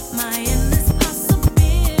My endless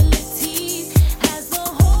possibilities has the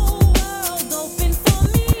whole world open for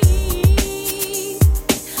me.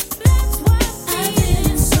 That's why I've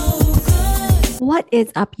been so good. What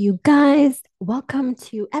is up, you guys? Welcome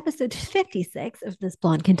to episode 56 of This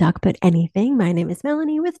Blonde Can Talk About Anything. My name is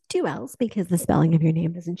Mellanie with two L's because the spelling of your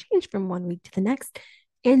name doesn't change from one week to the next.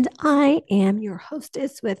 And I am your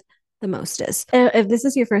hostess with the mostest. If this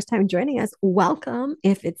is your first time joining us, welcome.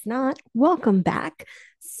 If it's not, welcome back.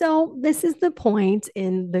 So this is the point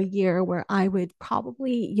in the year where I would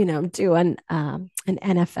probably, do an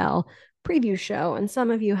NFL preview show. And some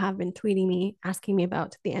of you have been tweeting me, asking me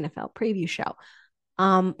about the NFL preview show.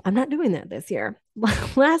 I'm not doing that this year.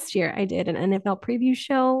 Last year I did an NFL preview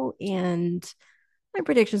show and my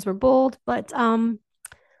predictions were bold, but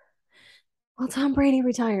well, Tom Brady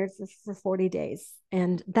retired for 40 days,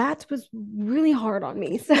 and that was really hard on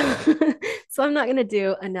me. So, so I'm not going to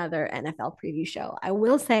do another NFL preview show. I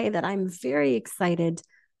will say that I'm very excited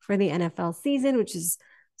for the NFL season, which is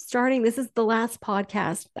starting. This is the last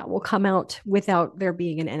podcast that will come out without there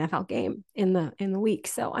being an NFL game in the week.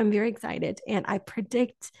 So I'm very excited, and I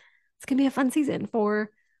predict it's going to be a fun season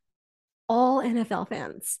for all NFL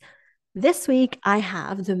fans. This week, I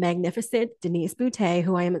have the magnificent Denise Boutte,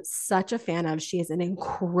 who I am such a fan of. She is an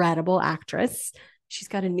incredible actress. She's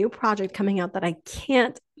got a new project coming out that I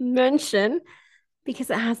can't mention because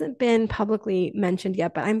it hasn't been publicly mentioned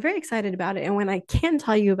yet, but I'm very excited about it. And when I can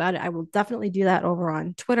tell you about it, I will definitely do that over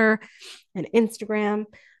on Twitter and Instagram.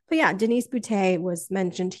 But yeah, Denise Boutte was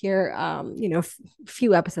mentioned here,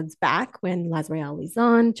 few episodes back when Lasriel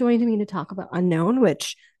Lizon joined me to talk about Unknown,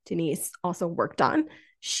 which Denise also worked on.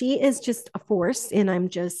 She is just a force, and I'm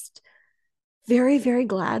just very, very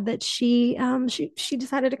glad that she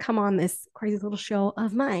decided to come on this crazy little show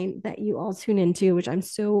of mine that you all tune into, which I'm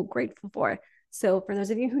so grateful for. So, for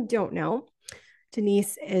those of you who don't know,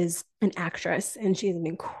 Denise is an actress, and she's an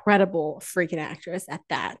incredible freaking actress at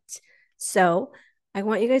that. So, I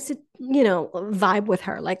want you guys to, vibe with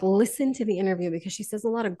her, like listen to the interview because she says a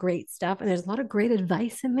lot of great stuff, and there's a lot of great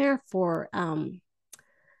advice in there for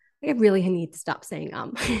I really need to stop saying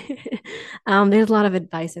there's a lot of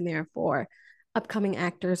advice in there for upcoming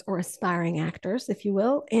actors or aspiring actors, if you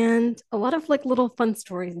will, and a lot of like little fun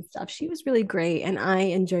stories and stuff. She was really great, and I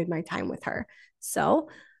enjoyed my time with her. So,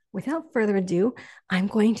 without further ado, I'm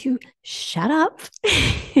going to shut up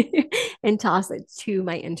and toss it to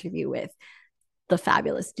my interview with the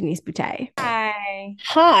fabulous Denise Boutte. Hi.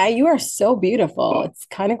 Hi, you are so beautiful. It's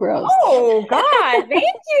kind of gross. Oh God, thank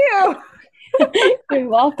you. You're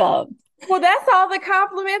welcome. Well, that's all the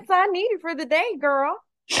compliments I needed for the day, girl.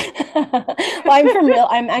 Well,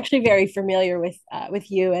 I'm actually very familiar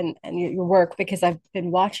with you and your work because I've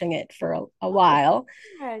been watching it for a while.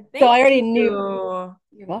 Yeah, So thank I already knew. you.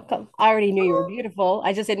 You're welcome. I already knew you were Oh, beautiful.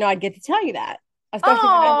 I just didn't know I'd get to tell you that, especially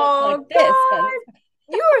when I look like oh, this. But God,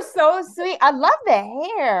 you are so sweet. I love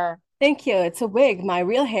the hair. thank you. It's a wig. My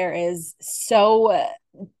real hair is so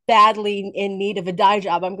badly in need of a dye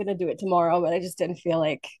job. I'm gonna do it tomorrow, but I just didn't feel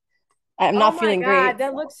like I'm Oh not my feeling great. God,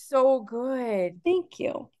 that So looks so good. thank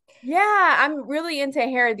you. Yeah, I'm really into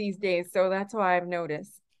hair these days, so that's why I've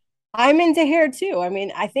noticed. I'm into hair too. I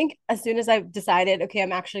mean, I think as soon as I decided, okay,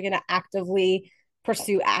 I'm actually going to actively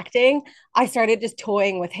pursue acting, I started just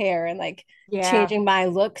toying with hair and like Yeah. changing my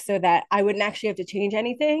look so that I wouldn't actually have to change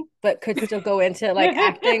anything, but could still go into like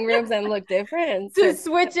acting rooms and look different. And To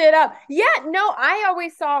so, switch it up. Yeah, no, I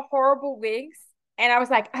always saw horrible wigs and I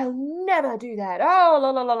was like, I'll never do that. Oh,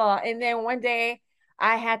 la la la la. And then one day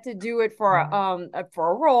I had to do it for a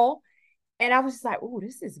role and I was just like, oh,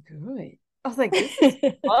 this is good. I was like, this is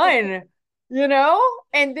fun, you know?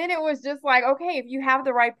 And then it was just like, okay, if you have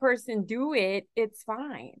the right person do it, it's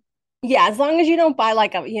fine. yeah, as long as you don't buy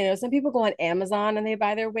like some people go on Amazon and they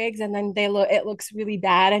buy their wigs and then it looks really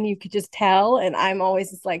bad and you could just tell. And I'm always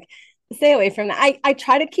just like, stay away from that. I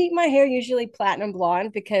try to keep my hair usually platinum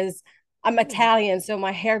blonde because I'm Italian, so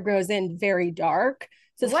my hair grows in very dark.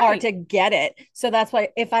 So it's hard Right. to get it. So that's why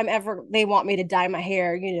if I'm ever they want me to dye my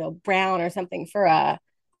hair, brown or something for a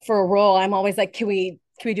role, I'm always like, can we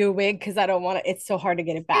do a wig? Because I don't want to, it's so hard to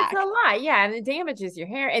get it It's a back. lot, yeah, and it damages your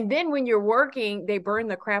hair. And then when you're working, they burn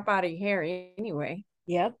the crap out of your hair anyway.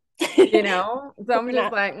 Yep. So I'm We're just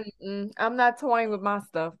not like, I'm not toying with my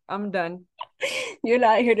stuff. I'm done. You're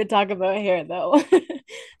not here to talk about hair though.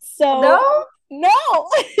 So, No? no,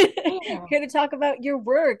 Yeah. here to talk about your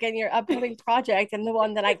work and your upcoming project and the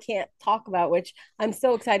one that I can't talk about, which I'm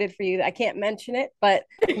so excited for you. I can't mention it, but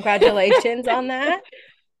congratulations on that.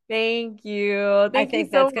 Thank you. I Thank you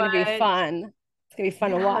think so that's going to be much. fun. It's gonna be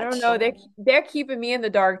fun to Yeah, I watch. don't know. They're keeping me in the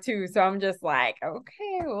dark too. So I'm just like,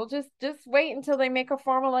 okay, we'll just wait until they make a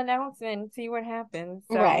formal announcement and see what happens.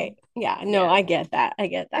 So Right. Yeah. No, yeah. I get that. I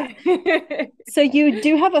get that. So you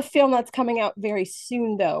do have a film that's coming out very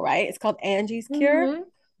soon, though, right? It's called Angie's Cure. hmm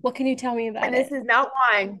What can you tell me And about this it? is not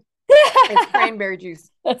wine. It's cranberry juice.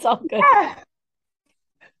 That's all good. Yeah.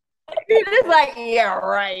 It's like, yeah,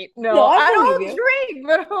 right. No, No, I I believe don't you. drink,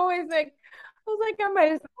 but I was like, I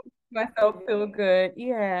might as well make myself feel good.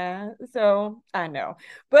 Yeah. So I know.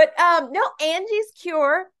 But no, Angie's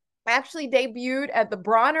Cure actually debuted at the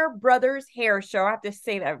Bronner Brothers Hair Show. I have to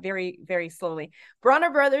say that very, very slowly.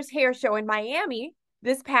 Bronner Brothers Hair Show in Miami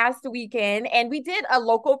this past weekend. And we did a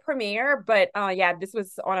local premiere, but yeah, this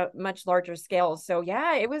was on a much larger scale. So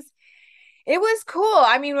yeah, it was cool.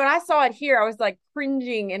 I mean, when I saw it here, I was like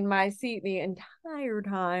cringing in my seat the entire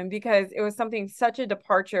time because it was something such a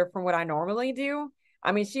departure from what I normally do.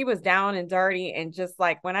 I mean, she was down and dirty and just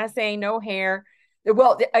like when I say no hair,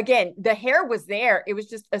 well, again, the hair was there. It was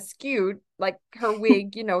just askewed, like her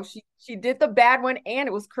wig, she did the bad one and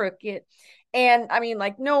it was crooked. And I mean,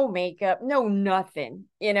 like no makeup, no nothing,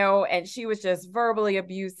 and she was just verbally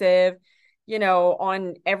abusive,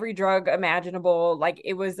 on every drug imaginable. Like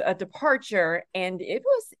it was a departure and it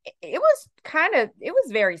was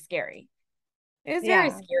very scary. It was very Yeah.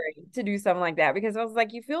 scary to do something like that because I was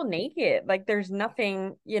like, you feel naked. Like there's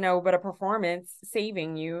nothing, but a performance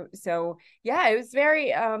saving you. So yeah, it was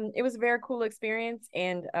a very cool experience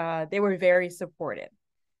and they were very supportive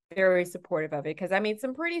of it because I made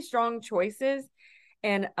some pretty strong choices.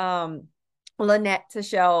 And Lynette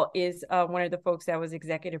Tichelle is one of the folks that was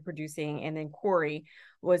executive producing, and then Corey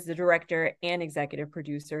was the director and executive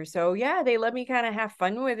producer. So yeah, they let me kind of have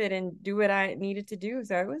fun with it and do what I needed to do.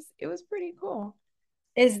 So it was pretty cool.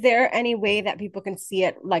 Is there any way that people can see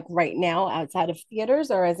it like right now outside of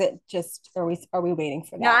theaters, or is it just are we waiting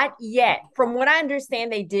for that? Not yet. From what I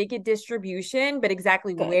understand, they did get distribution, but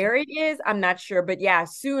exactly Good. where it is, I'm not sure. But yeah,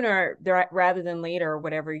 sooner rather than later or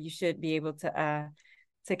whatever, you should be able to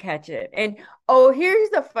catch it. And oh, here's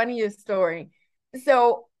the funniest story.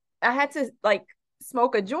 So I had to like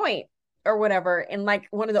smoke a joint or whatever in like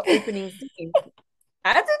one of the opening scenes. I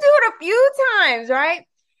had to do it a few times, right?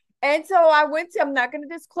 And so I went to, I'm not going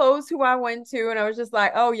to disclose who I went to. And I was just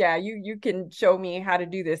like, oh yeah, you can show me how to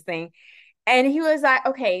do this thing. And he was like,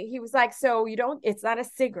 okay, he was like, so it's not a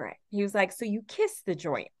cigarette. He was like, so you kiss the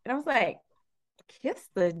joint. And I was like, kiss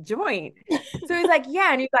the joint. So he's like,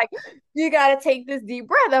 yeah. And he's like, you got to take this deep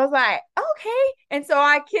breath. I was like, okay. And so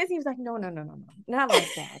I kissed. He was like, no, no, no, no, no, not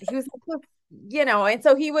like that. He was like, look, and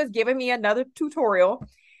so he was giving me another tutorial.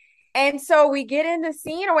 And so we get in the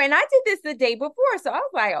scene, and I did this the day before. So I was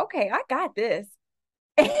like, okay, I got this.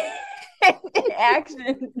 And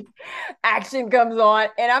action comes on,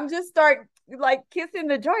 and I'm just start like kissing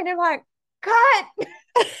the joint. They're like, cut.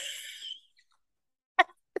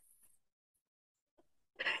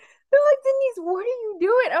 They're like, Denise, what are you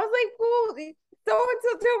doing? I was like, well, so and so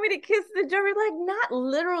told me to kiss the joint. Like, not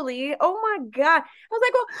literally. Oh my God. I was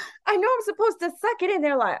like, well, I know I'm supposed to suck it in.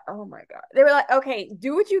 They're like, oh my God. They were like, okay,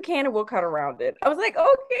 do what you can and we'll cut around it. I was like,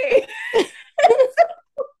 okay.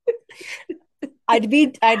 I'd be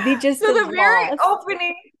just So as the very lost.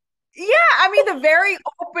 opening, yeah, I mean the very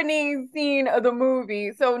opening scene of the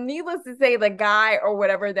movie. So needless to say, the guy or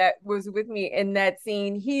whatever that was with me in that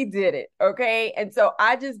scene, he did it. Okay. And so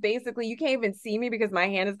I just basically, you can't even see me because my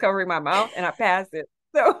hand is covering my mouth and I pass it.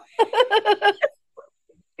 So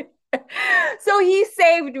so he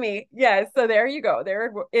saved me. Yes. So there you go.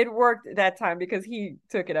 There it worked that time because he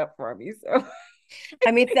took it up for me. So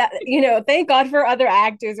I mean that thank God for other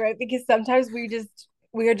actors, right? Because sometimes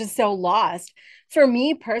we are just so lost. For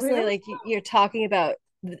me personally, really? like you're talking about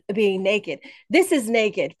being naked. This is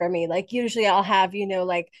naked for me. Like usually I'll have,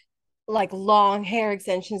 like long hair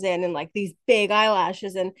extensions in and like these big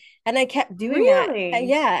eyelashes and I kept doing that. And Really?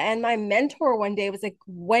 yeah, and my mentor one day was like,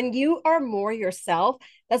 when you are more yourself,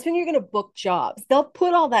 that's when you're going to book jobs. They'll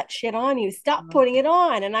put all that shit on you. Stop putting it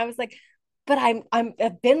on. And I was like, but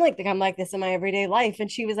I've been like I'm like this in my everyday life.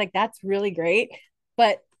 And she was like, that's really great,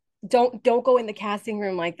 but don't go in the casting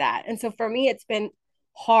room like that. And so for me, it's been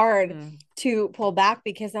hard Mm. to pull back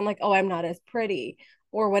because I'm like, oh, I'm not as pretty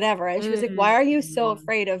or whatever. And she was like, why are you so Mm.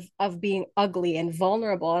 afraid of being ugly and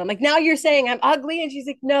vulnerable? And I'm like, now you're saying I'm ugly. And she's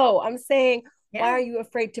like, no, I'm saying, why Yeah. are you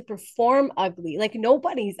afraid to perform ugly? Like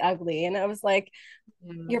nobody's ugly. And I was like,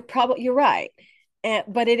 Mm. you're right.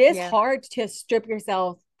 But it is Yeah. hard to strip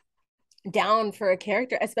yourself down for a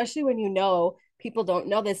character, especially when people don't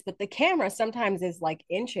know this, but the camera sometimes is like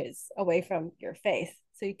inches away from your face.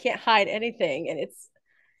 So you can't hide anything. And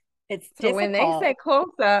It's So when they difficult. said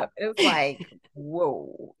close up, it was like,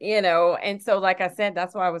 whoa, you know. And so, like I said,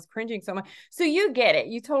 that's why I was cringing so much. So you get it.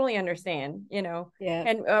 You totally understand, you know. Yeah.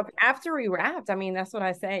 And after we wrapped, I mean, that's what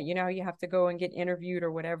I said. You know, you have to go and get interviewed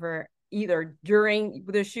or whatever, either during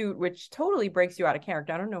the shoot, which totally breaks you out of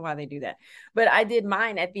character. I don't know why they do that. But I did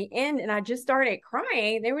mine at the end and I just started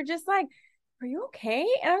crying. They were just like, are you okay?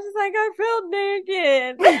 And I was just like, I felt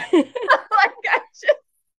naked. Like,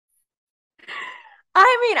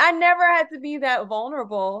 I mean, I never had to be that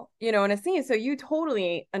vulnerable, you know, in a scene. So you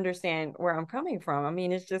totally understand where I'm coming from. I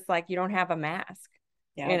mean, it's just like you don't have a mask,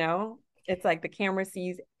 you Yeah. know? It's like the camera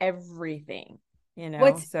sees everything, you know?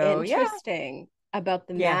 What's So yeah. interesting about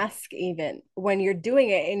the Yeah. mask, even when you're doing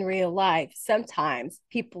it in real life, sometimes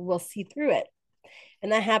people will see through it.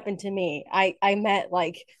 And that happened to me. I met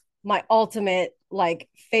like my ultimate like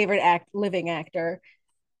favorite living actor,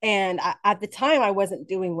 and at the time I wasn't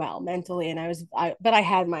doing well mentally, and but I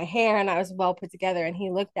had my hair and I was well put together, and he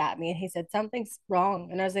looked at me and he said something's wrong,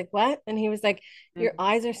 and I was like, what? And he was like, your Mhm.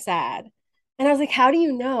 eyes are sad. And I was like, how do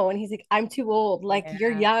you know? And he's like, I'm too old, like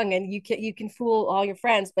you're Yeah. young and you can fool all your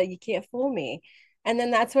friends but you can't fool me. And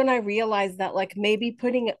then that's when I realized that like maybe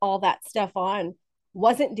putting all that stuff on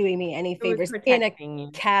wasn't doing me any It was favors in a protecting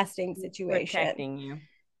you. casting It was situation. protecting you.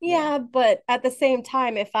 Yeah. Yeah, but at the same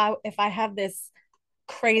time, if I have this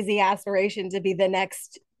crazy aspiration to be the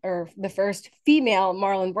next or the first female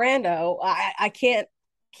Marlon Brando, I can't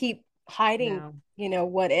keep hiding, No.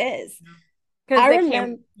 what is. Because I the camera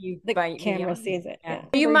remember you the by camera beyond you. sees it. Yeah. Yeah.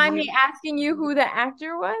 Do you mind me asking you who the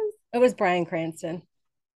actor was? It was Bryan Cranston.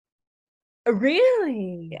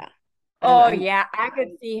 Really? Yeah. And Oh yeah, I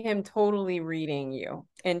could see him totally reading you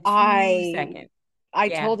in two I seconds. I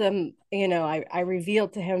Yeah. told him, I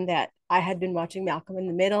revealed to him that I had been watching Malcolm in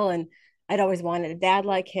the Middle and I'd always wanted a dad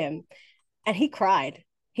like him. And he cried.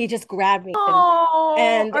 He just grabbed me and Oh,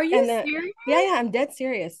 and are you and then serious? yeah, I'm dead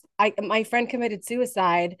serious. My friend committed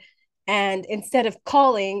suicide, and instead of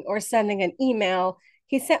calling or sending an email,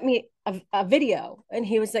 he sent me a video, and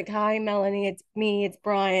he was like, "Hi, Mellanie, it's me, it's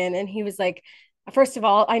Brian." And he was like, "First of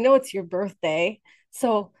all, I know it's your birthday,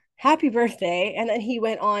 so happy birthday." And then he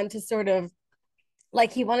went on to sort of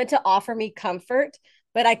like he wanted to offer me comfort,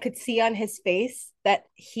 but I could see on his face that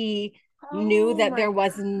he knew Oh that my there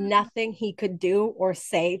was God. nothing he could do or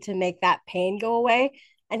say to make that pain go away.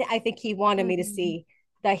 And I think he wanted me to Mhm. see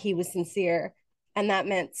that he was sincere. And that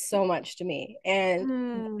meant so much to me.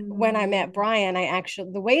 And when I met Hmm. Brian,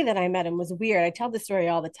 the way that I met him was weird. I tell the story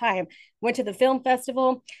all the time. Went to the film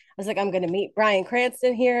festival. I was like, I'm going to meet Bryan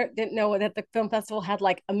Cranston here. Didn't know that the film festival had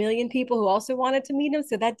like a million people who also wanted to meet him.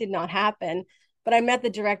 So that did not happen. But I met the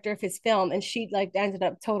director of his film, and she like ended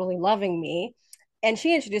up totally loving me. And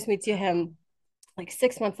she introduced me to him like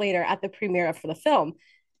 6 months later at the premiere for the film.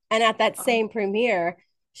 And at that Oh, same premiere,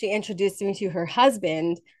 she introduced me to her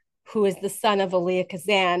husband, who is the son of Aaliyah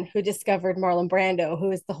Kazan, who discovered Marlon Brando,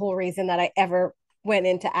 who is the whole reason that I ever went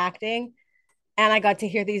into acting. And I got to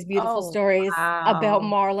hear these beautiful oh, stories about wow.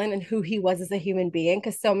 Marlon and who he was as a human being,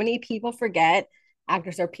 because so many people forget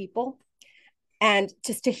actors are people. And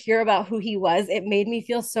just to hear about who he was, it made me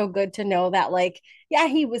feel so good to know that, like, yeah,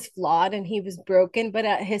 he was flawed and he was broken, but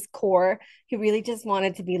at his core, he really just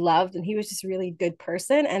wanted to be loved and he was just a really good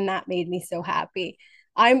person. And that made me so happy.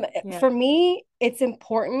 Yeah. For me, it's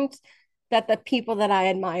important that the people that I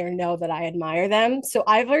admire know that I admire them. So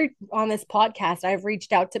on this podcast, I've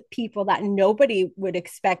reached out to people that nobody would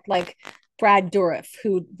expect, like Brad Dourif,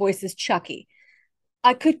 who voices Chucky.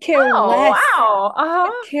 I could care Oh, less wow.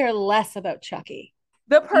 Uh-huh. care less about Chucky.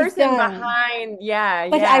 The He's person done. behind, yeah,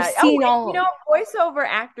 But I've yeah. Oh, seen you all. know, voiceover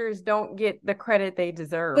actors don't get the credit they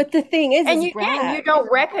deserve. But the thing And is again, you Brad.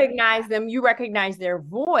 don't recognize them. You recognize their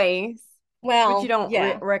voice, but you Well, don't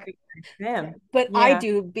yeah, recognize them. but I Yeah.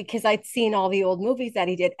 do because I'd seen all the old movies that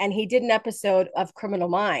he did, and he did an episode of Criminal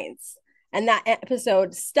Minds. And that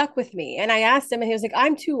episode stuck with me. And I asked him, and he was like,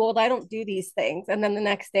 I'm too old. I don't do these things. And then the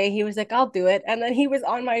next day, he was like, I'll do it. And then he was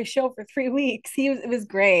on my show for 3 weeks. It was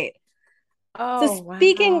great. So Oh,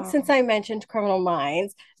 speaking, since wow. I mentioned Criminal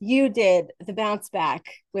Minds, you did the bounce back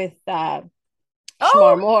with Shmar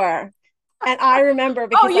Oh, Moore. And I remember oh,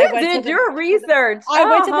 because you did your research. I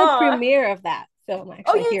went to the Uh-huh. premiere of that film Oh,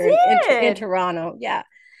 actually here you in did. Toronto. Yeah.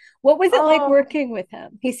 What was it like Oh, working with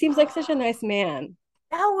him? He seems like such a nice man.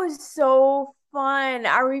 that was so fun.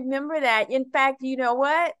 I remember that. In fact, you know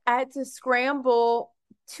what? I had to scramble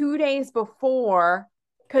 2 days before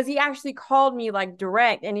because he actually called me like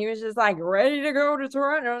direct and he was just like ready to go to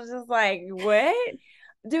Toronto. I was just like, what?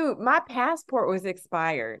 Dude, my passport was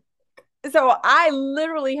expired. So I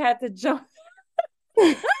literally had to jump.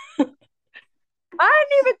 I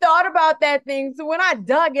hadn't even thought about that thing. So when I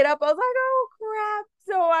dug it up, I was like, oh crap.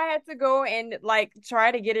 So I had to go and like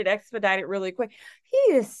try to get it expedited really quick.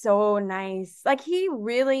 He is so nice. Like he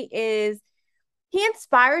really is. He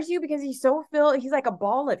inspires you because he's like a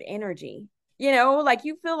ball of energy. You know, like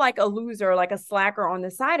you feel like a loser, like a slacker on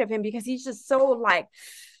the side of him because he's just so like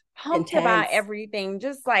pumped about Intense. everything,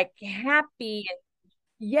 just like happy.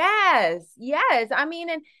 Yes, yes. I mean,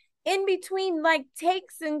 and in between like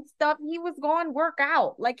takes and stuff, he was going work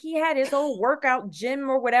out. Like he had his own workout gym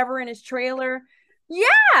or whatever in his trailer.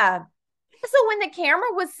 Yeah. So when the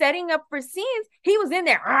camera was setting up for scenes, he was in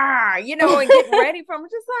there, and getting ready from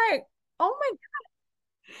just like, oh my,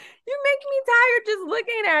 you make me tired just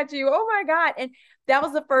looking at you. Oh my God. And that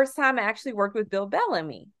was the first time I actually worked with Bill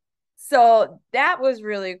Bellamy. So that was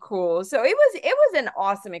really cool. So it was an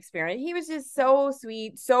awesome experience. He was just so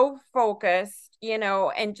sweet, so focused,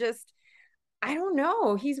 and just I don't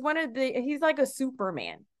know. He's like a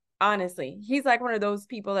Superman. Honestly, he's like one of those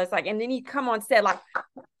people that's like, and then he come on set like,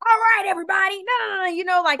 all right, everybody,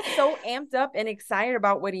 no, like so amped up and excited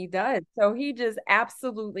about what he does. So he just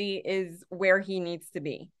absolutely is where he needs to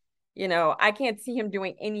be. I can't see him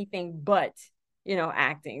doing anything but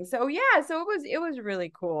acting. So yeah, so it was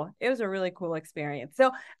really cool. It was a really cool experience.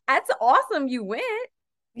 So that's awesome you went.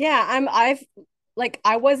 Yeah, I've like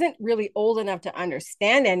I wasn't really old enough to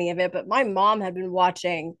understand any of it, but my mom had been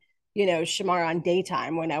watching, Shamar on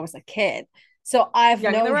daytime when I was a kid. So I've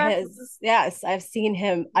Young and the known Restless. yes, I've seen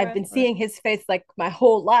him. I've been Restless. seeing his face like my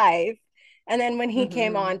whole life. And then when he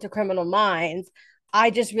came Mm-hmm. on to Criminal Minds, I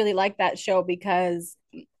just really like that show because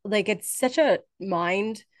like it's such a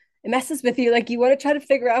mind, it messes with you. Like you want to try to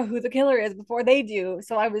figure out who the killer is before they do.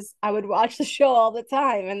 So I would watch the show all the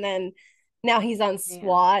time. And then now he's on Yeah.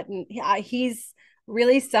 SWAT, and he's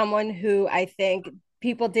really someone who I think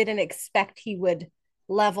people didn't expect he would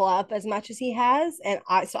level up as much as he has. And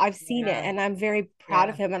so I've seen it, Yeah. and I'm very proud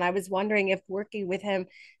of Yeah. him. And I was wondering if working with him,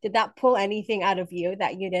 did that pull anything out of you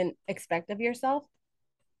that you didn't expect of yourself?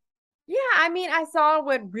 Yeah, I mean, I saw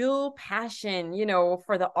what real passion,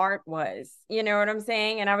 for the art was. You know what I'm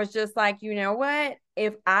saying? And I was just like, you know what?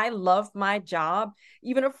 If I love my job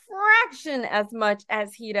even a fraction as much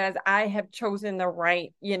as he does, I have chosen the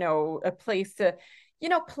right, a place to,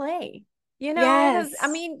 play. Because I Yes.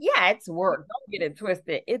 mean, yeah, it's work. Don't get it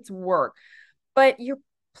twisted. It's work, but you're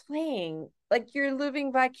playing like you're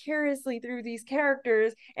living vicariously through these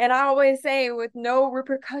characters, and I always say with no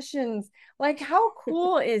repercussions. Like how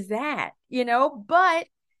cool is that, but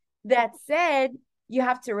that said, you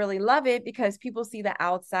have to really love it because people see the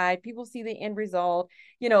outside, people see the end result.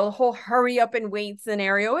 The whole hurry up and wait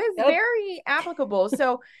scenario is Yep. very applicable.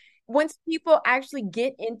 So once people actually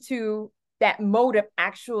get into that mode of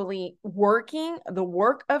actually working the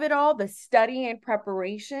work of it all, the study and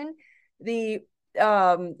preparation, the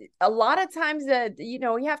a lot of times that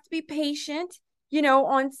you have to be patient,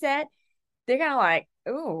 on set. They're kind of like,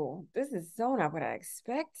 oh, this is so not what I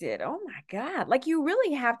expected. Oh my God. Like you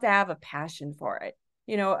really have to have a passion for it,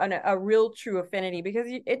 and a real true affinity because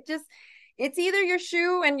it's either your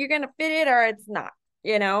shoe and you're going to fit it or it's not,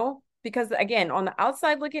 because again, on the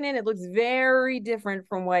outside looking in, it looks very different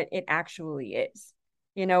from what it actually is,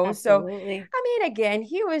 So, Absolutely. I mean, again,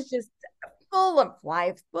 he was just full of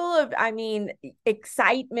life, full of, I mean,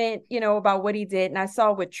 excitement, about what he did. And I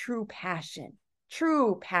saw what true passion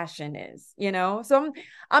is, So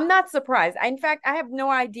I'm not surprised. In fact, I have no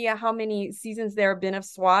idea how many seasons there have been of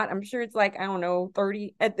SWAT. I'm sure it's like, I don't know,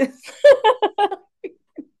 30 at this.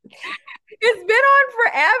 It's been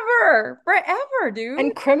on forever, dude.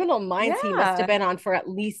 And Criminal Minds, he must have Yeah, been on for at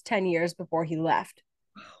least 10 years before he left.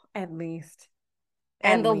 at least.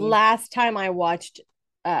 And At the least. last time I watched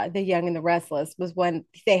The Young and the Restless was when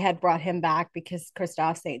they had brought him back because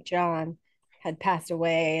Christophe St. John had passed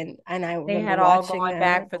away. And I They remember had all watching gone that.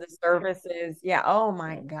 back for the services. Yeah. Oh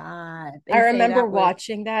my Yeah. God. I They say remember that was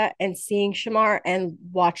watching that and seeing Shamar and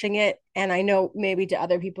watching it. And I know maybe to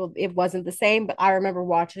other people it wasn't the same, but I remember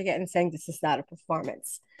watching it and saying, this is not a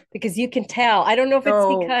performance because you can tell. I don't know if it's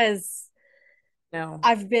no, because no.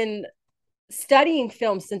 I've been studying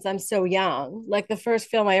film since I'm so young. Like the first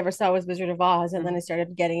film I ever saw was Wizard of Oz, and then I Mhm.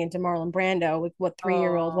 started getting into Marlon Brando. Like what 3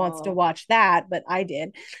 year old wants to Oh. watch that? But I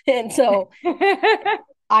did, and so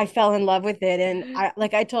I fell in love with it. And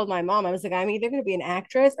I told my mom, I was like, I'm either going to be an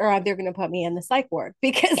actress or they're going to put me in the psych ward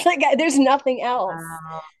because there's nothing else.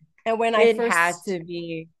 Wow. And It had to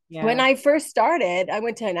be. when Yeah. I first started, I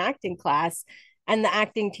went to an acting class. And the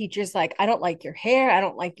acting teacher's like, I don't like your hair. I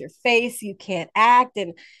don't like your face. You can't act.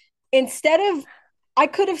 And instead of, I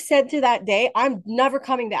could have said to that day, I'm never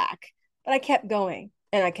coming back. But I kept going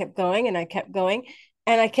and I kept going and I kept going.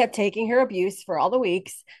 And I kept taking her abuse for all the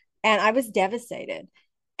weeks, and I was devastated.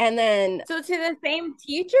 And then, So to the same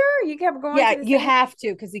teacher, you kept going yeah, to the you same. have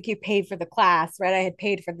to because you paid for the class, right? I had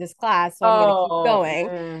paid for this class, so I'm going to keep Oh,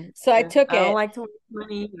 going. So I took I don't it. like to waste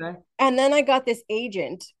money either. And then I got this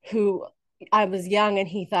agent who, I was young and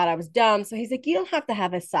he thought I was dumb. So he's like, you don't have to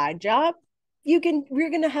have a side job. We're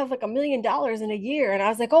going to have like $1 million in a year. And I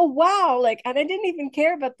was like, oh, wow. Like, and I didn't even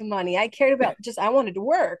care about the money. I cared about just, I wanted to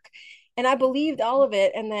work. And I believed all of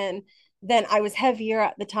it. And then I was heavier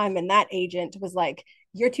at the time. And that agent was like,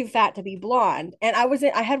 you're too fat to be blonde. And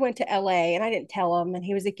I had went to LA and I didn't tell him. And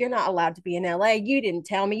he was like, you're not allowed to be in LA. You didn't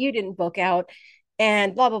tell me. You didn't book out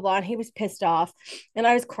and blah blah blah. And he was pissed off, and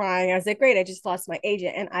I was crying. I was like, "Great, I just lost my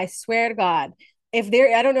agent." And I swear to God, if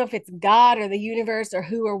there, I don't know if it's God or the universe or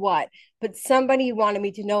who or what, but somebody wanted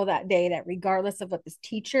me to know that day that regardless of what this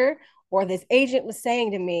teacher or this agent was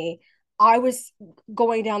saying to me, I was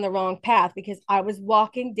going down the wrong path because I was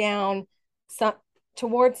walking down sun,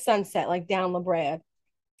 towards sunset, like down La Brea.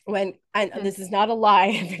 When, and Mhm. this is not a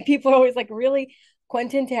lie, people are always like, really?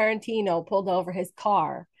 Quentin Tarantino pulled over his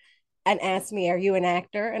car and asked me, "Are you an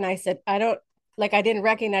actor?" And I said, "I don't." Like, I didn't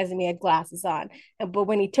recognize him. He had glasses on. But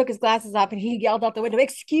when he took his glasses off and he yelled out the window,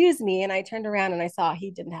 "Excuse me!" And I turned around and I saw he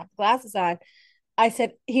didn't have glasses on. I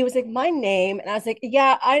said, he was like, "My name." And I was like,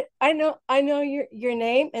 "Yeah, I know your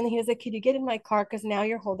name." And he was like, "Could you get in my car? Because now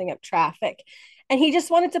you're holding up traffic." And he just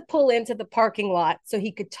wanted to pull into the parking lot so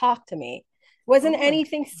he could talk to me. It wasn't Oh,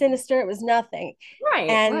 anything sinister. It was nothing. right,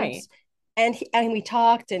 And right. and we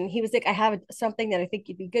talked, and he was like, "I have something that I think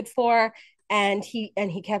you'd be good for." And he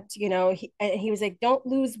kept, he was like, "Don't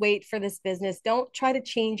lose weight for this business. Don't try to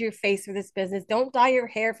change your face for this business. Don't dye your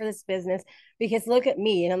hair for this business, because look at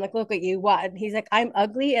me." And I'm like, "Look at you, what?" And he's like, "I'm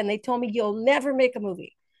ugly and they told me you'll never make a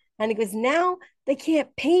movie." And he goes, "Now they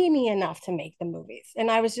can't pay me enough to make the movies." And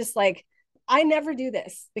I was just like, I never do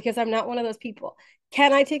this because I'm not one of those people.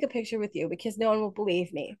 "Can I take a picture with you? Because no one will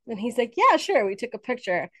believe me." And he's like, "Yeah, sure." We took a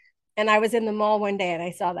picture, and I was in the mall one day and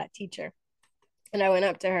I saw that teacher, and I went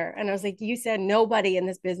up to her and I was like, "You said nobody in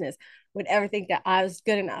this business would ever think that I was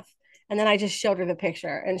good enough." And then I just showed her the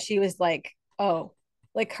picture and she was like, "Oh,"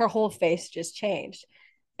 like her whole face just changed.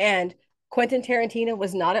 And Quentin Tarantino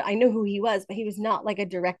was not, I knew who he was, but he was not like a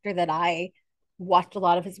director that I watched a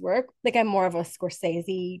lot of his work. Like, I'm more of a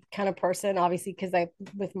Scorsese kind of person, obviously, because I,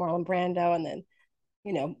 with Marlon Brando, and then,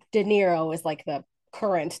 De Niro is like the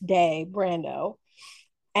current day Brando.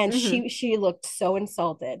 And Hmm. she looked so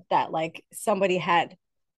insulted that like somebody had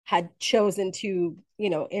chosen to,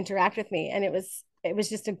 interact with me. And it was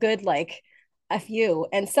just a good, like, a few.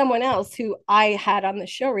 And someone else who I had on the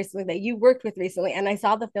show recently that you worked with recently, and I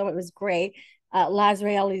saw the film, it was great.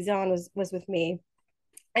 Lazrael Lizon was with me,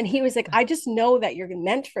 and he was like, "I just know that you're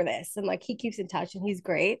meant for this." And like, he keeps in touch and he's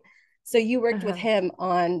great. So you worked with Uh-huh. him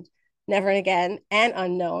on Never and Again and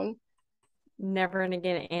Unknown. Never and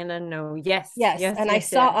again and unknown. Yes, Yes, yes, and I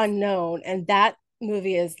yes, saw yes. Unknown, and that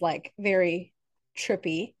movie is like very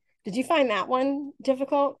trippy. Did you find that one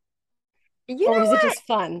difficult, You or was it know just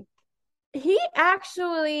fun? what? He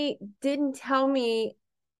actually didn't tell me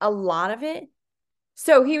a lot of it.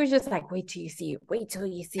 So he was just like, wait till you see it, wait till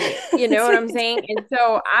you see it. You know what I'm saying? And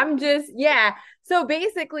so I'm just, yeah. So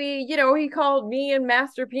basically, he called me and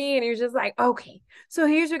Master P and he was just like, okay, so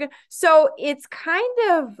here's your, so it's kind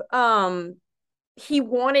of, he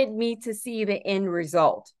wanted me to see the end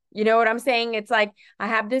result. You know what I'm saying? It's like I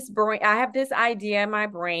have this idea in my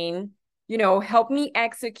brain, help me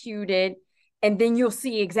execute it, and then you'll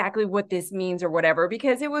see exactly what this means or whatever.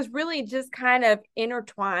 Because it was really just kind of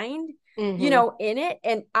intertwined, Mm-hmm. in it.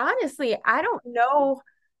 And honestly, I don't know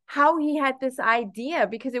how he had this idea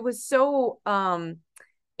because it was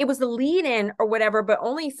the lead in or whatever, but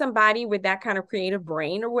only somebody with that kind of creative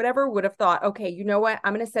brain or whatever would have thought, okay, you know what?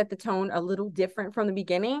 I'm going to set the tone a little different from the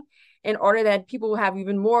beginning in order that people will have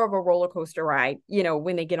even more of a roller coaster ride,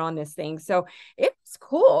 when they get on this thing. So it's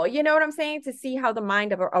cool. You know what I'm saying? To see how the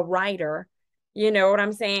mind of a writer, you know what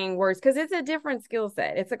I'm saying, works because it's a different skill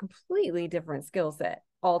set. It's a completely different skill set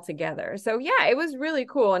altogether. So yeah, it was really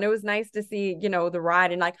cool. And it was nice to see, the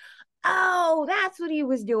ride and like, oh, that's what he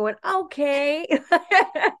was doing. Okay.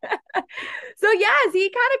 So yes, he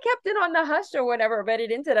kind of kept it on the hush or whatever, but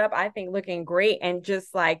it ended up, I think, looking great and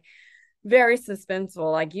just like very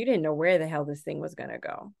suspenseful. Like you didn't know where the hell this thing was gonna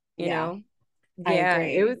go, you Yeah, know? I Yeah,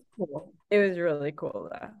 it was agree. cool. It was really cool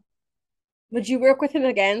though. Would you work with him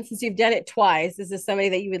again since you've done it twice? Is this somebody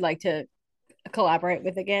that you would like to collaborate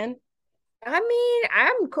with again? I mean,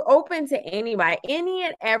 I'm open to anybody, any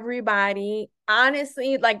and everybody.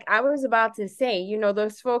 Honestly, like I was about to say,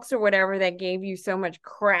 those folks or whatever that gave you so much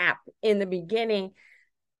crap in the beginning,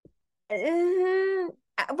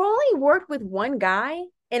 I've only worked with one guy,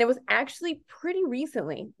 and it was actually pretty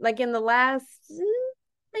recently, like in the last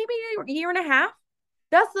maybe a year and a half.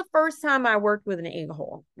 That's the first time I worked with an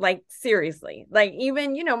a-hole. Like seriously. Like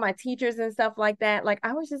even, my teachers and stuff like that. Like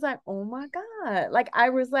I was just like, oh my God. Like I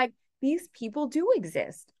was like, these people do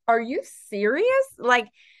exist. Are you serious? Like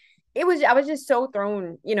I was just so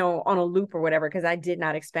thrown, on a loop or whatever, because I did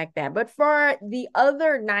not expect that. But for the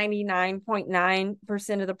other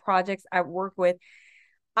 99.9% of the projects I work with,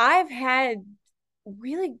 I've had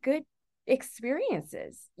really good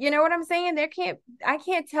experiences. You know what I'm saying? I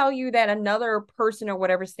can't tell you that another person or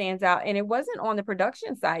whatever stands out. And it wasn't on the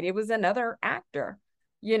production side. It was another actor,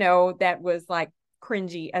 that was like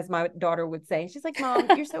cringy, as my daughter would say. She's like, Mom,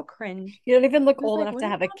 you're so cringe. You don't even look I was old like, enough what to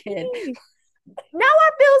does have a that kid. mean? Now I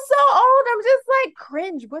feel so old. I'm just like,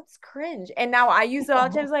 cringe. What's cringe? And now I use it all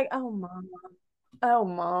the time. It's like, oh, Mom. Oh,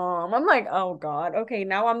 Mom. I'm like, oh, God. Okay,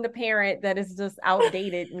 now I'm the parent that is just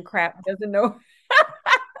outdated and crap, doesn't know.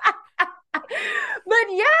 But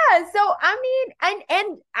yeah, so I mean,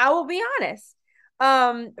 and I will be honest.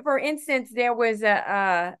 For instance, there was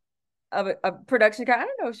a production guy. I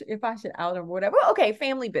don't know if I should out him or whatever. Well, okay,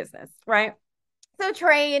 family business, right? So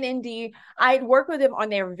Trey and Indy, I'd worked with them on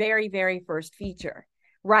their very, very first feature,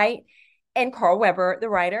 right? And Carl Weber, the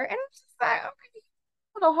writer, and I'm just like, okay,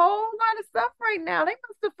 a whole lot of stuff right now. They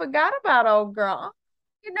must have forgot about old girl,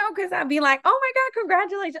 because I'd be like, oh my God,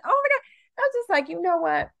 congratulations. Oh my God. I was just like, you know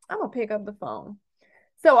what? I'm gonna pick up the phone.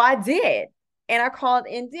 So I did. And I called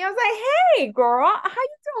Indy. I was like, hey girl, how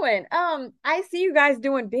you doing? I see you guys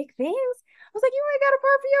doing big things. I was like, you ain't got a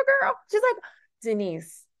part for your girl. She's like,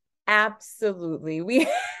 Denise, absolutely. We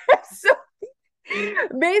so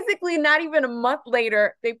basically not even a month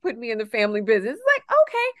later, they put me in the family business. It's like,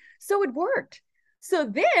 okay, so it worked. So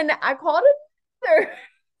then I called another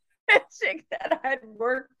chick that I'd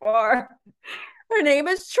worked for. Her name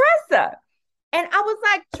is Tressa. And I was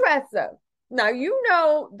like, Tressa, now you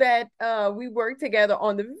know that we worked together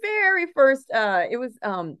on the very first it was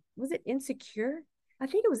it Insecure? I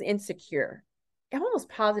think it was Insecure. I'm almost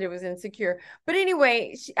positive it was Insecure. But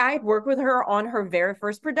anyway, I had worked with her on her very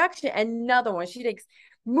first production. Another one. She takes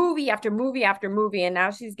movie after movie after movie, and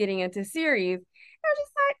now she's getting into series. And I'm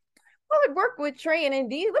just like, well, it worked with Trey and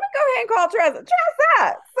Indeed. Let me go ahead and call Tressa.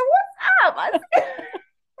 Tressa, so what's up?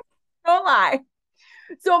 Don't lie.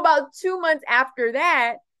 So about 2 months after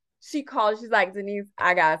that, she called. She's like, Denise,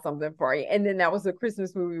 I got something for you. And then that was a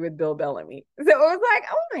Christmas movie with Bill Bellamy. So it was like,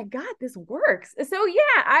 oh my God, this works. So yeah,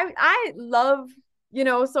 I love,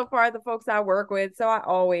 so far the folks I work with. So I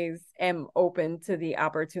always am open to the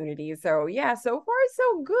opportunity. So yeah, so far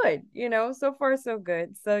so good. So far so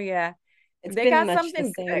good. So yeah, It's they been got much the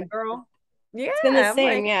something good, same. girl. Yeah, It's been the I'm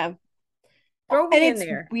same, like, yeah. throw And me in it's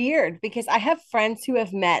there. weird because I have friends who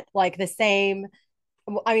have met like the same.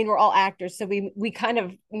 I mean, we're all actors, so we kind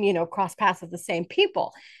of cross paths with the same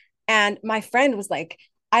people. And my friend was like,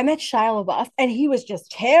 I met Shia LaBeouf, and he was just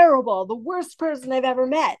terrible, the worst person I've ever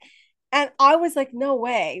met. And I was like, no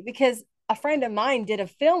way, because a friend of mine did a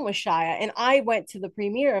film with Shia, and I went to the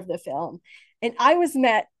premiere of the film, and I was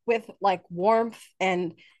met with like warmth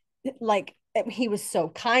and like he was so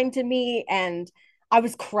kind to me, and I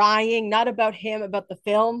was crying, not about him, about the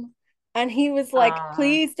film. And he was like, Uh,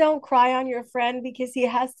 please don't cry on your friend because he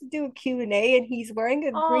has to do a Q&A and he's wearing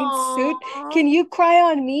a green suit. oh, Can you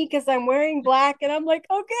cry on me because I'm wearing black? And I'm like,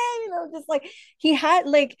 okay, just like he had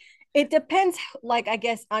like it depends, like I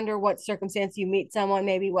guess under what circumstance you meet someone,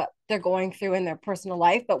 maybe what they're going through in their personal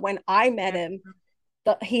life. But when I met him,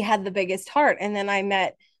 he had the biggest heart. And then I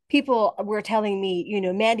met people were telling me,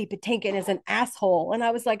 Mandy Patinkin is an asshole. And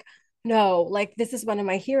I was like, no, like this is one of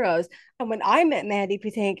my heroes. And when I met Mandy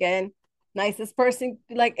Patinkin, nicest person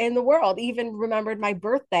like in the world, even remembered my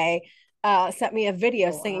birthday, sent me a video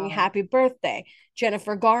singing wow. happy birthday.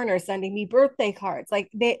 Jennifer Garner sending me birthday cards. Like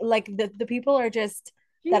they like the people are just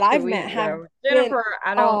that She's I've met sweet, have yo. been, Jennifer,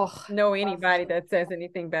 I don't oh, know love anybody Jen. that says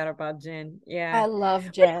anything bad about Jen. Yeah. I love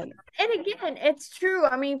But Jen. and again, it's true.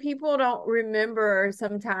 I mean, people don't remember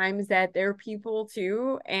sometimes that they're people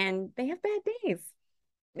too, and they have bad days.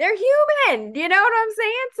 They're human, you know what I'm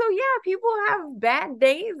saying? So yeah, people have bad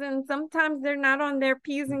days, and sometimes they're not on their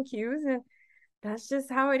P's and Q's, and that's just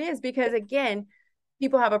how it is. Because again,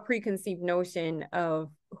 people have a preconceived notion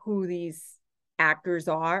of who these actors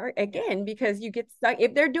are. Yeah. Again, because you get stuck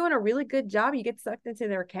if they're doing a really good job, you get sucked into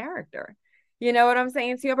their character. You know what I'm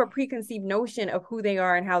saying? So you have a preconceived notion of who they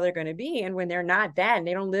are and how they're going to be. And when they're not that and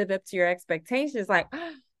they don't live up to your expectations, like,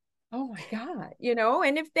 oh my God,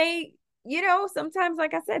 and if they, sometimes,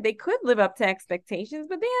 like I said, they could live up to expectations,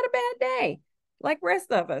 but they had a bad day. like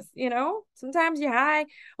rest of us, you know. Sometimes you're high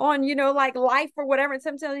on, like life or whatever, and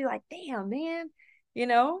sometimes you're like, damn, man,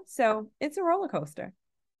 So it's a roller coaster.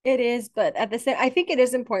 It is, but at the same, I think it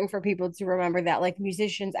is important for people to remember that, like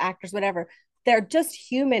musicians, actors, whatever, they're just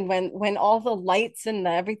human. When all the lights and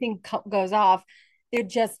everything goes off, they're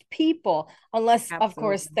just people. Unless, of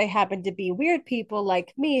course, Absolutely. they happen to be weird people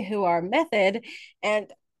like me who are method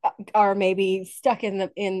and are maybe stuck in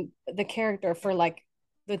the character for like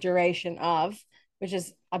the duration of, which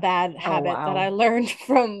is a bad Oh, habit that I wow. learned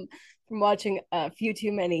from watching a few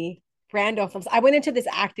too many Brando films. I went into this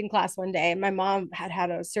acting class one day, and my mom had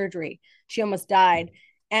had a surgery. She almost died.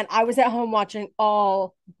 And I was at home watching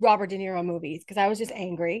all Robert De Niro movies because I was just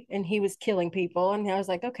angry and he was killing people. And I was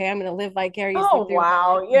like, okay, I'm going to live vicariously Oh, through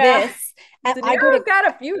wow. Yeah. this. And De Niro's got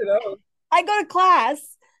a few of those. I go to class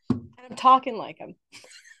and I'm talking like him.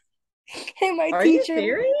 And my Are you teacher,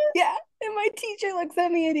 serious? yeah, and my teacher looks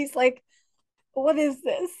at me and he's like, "What is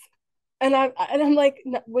this?" And I'm like,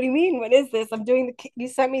 "What do you mean? What is this? I'm doing you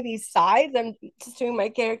sent me these sides. I'm just doing my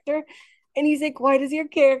character." And he's like, "Why does your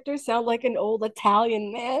character sound like an old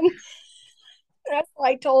Italian man?" That's what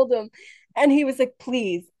I told him. And he was like,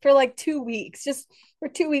 "Please, for like 2 weeks, just for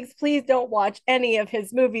 2 weeks, please don't watch any of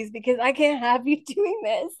his movies because I can't have you doing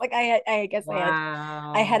this." Like I guess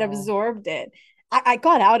I had Wow. absorbed it. I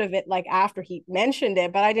got out of it like after he mentioned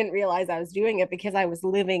it, but I didn't realize I was doing it because I was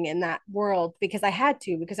living in that world because I had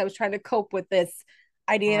to, because I was trying to cope with this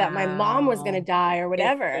idea that my mom was going to Wow. die or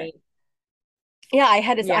whatever. Escape. Yeah, I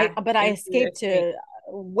had to, Yeah. but I It's your escaped escape. to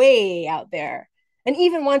way out there. And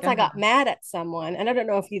even once I got Uh-huh. mad at someone, and I don't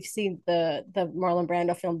know if you've seen the Marlon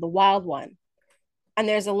Brando film, The Wild One. And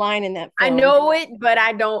there's a line in that I film. know it, but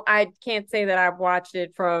I can't say that I've watched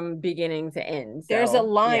it from beginning to end. There's a So,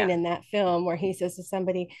 line yeah. in that film where he says to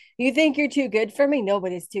somebody, "You think you're too good for me?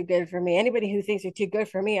 Nobody's too good for me. Anybody who thinks you're too good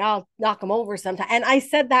for me, I'll knock them over sometime." And I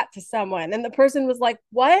said that to someone, and the person was like,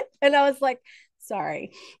 "What?" And I was like,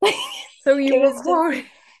 "Sorry." So you It were was just, quoting.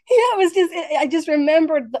 yeah, it was just, I just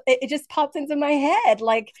remembered, it just popped into my head.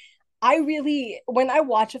 Like, I really, when I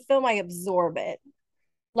watch a film, I absorb it.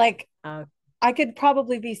 Like, Uh, I could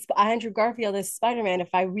probably be Andrew Garfield as Spider-Man if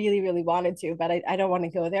I really, really wanted to, but I don't want to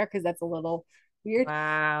go there because that's a little weird.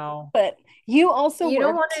 wow. But you also You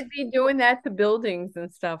don't want worked, to be doing that to buildings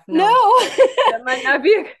and stuff. No, no, that might not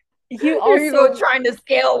be a you Here you go also, trying to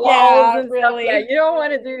scale walls yeah, and stuff. Yeah, really. you don't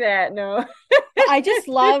want to do that. No. I just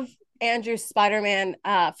love Andrew's Spider-Man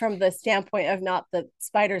from the standpoint of not the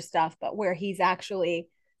spider stuff, but where he's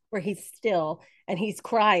still and he's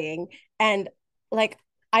crying. And like,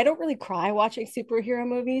 I don't really cry watching superhero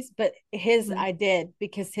movies, but his Mhm. I did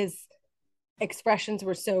because his expressions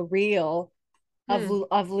were so real Hmm.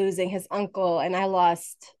 of losing his uncle, and I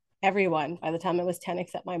lost everyone by the time I was 10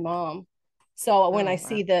 except my mom. So Oh, wow. when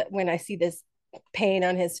I see this pain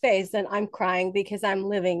on his face, then I'm crying because I'm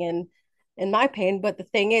living in my pain. But the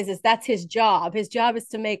thing is that's his job. His job is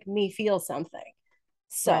to make me feel something. Right.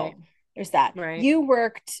 So there's that. Right. You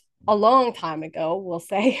worked a long time ago, we'll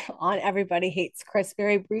say, on Everybody Hates Chris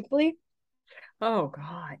very briefly. Oh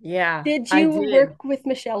God. Yeah, Did I you did. work with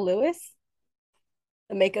Michelle Lewis,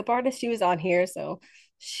 the makeup artist? She was on here, so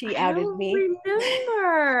she I outed don't me.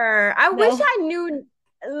 remember. I wish No. I knew.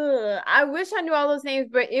 I wish I knew all those names,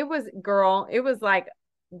 but it was like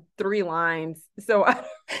 3 lines. So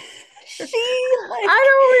She like, I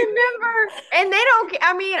don't remember. And they don't,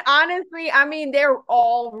 I mean, honestly, I mean, they're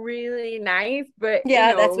all really nice, but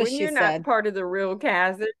yeah, that's what when she you're not said. part of the real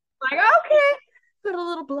cast, it's like, okay, put a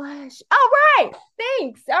little blush. All right,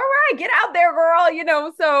 thanks. All right, get out there,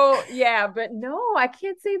 girl. So yeah, but no, I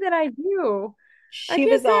can't say that I do. I She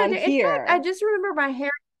can't was say I on do. In fact, I here. just remember my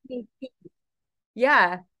hair being teased.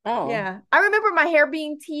 Yeah, Oh, yeah. I remember my hair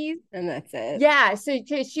being teased. and that's it. Yeah, so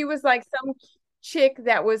she was like some chick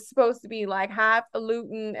that was supposed to be like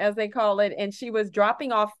highfalutin, as they call it, and she was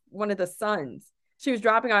dropping off one of the sons. She was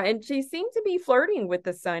dropping off, and she seemed to be flirting with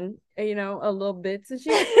the son, a little bit. So she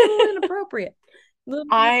was a little inappropriate, a little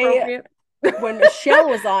I inappropriate. When Michelle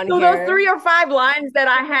was on So those here, 3 or 5 lines that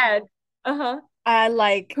I had, uh-huh. I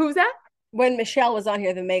like Who's that? when Michelle was on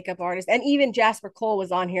here, the makeup artist, and even Jasper Cole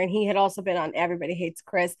was on here, and he had also been on Everybody Hates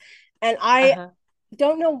Chris. And I Uh-huh.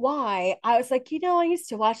 don't know why. I was like, I used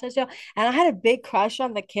to watch that show, and I had a big crush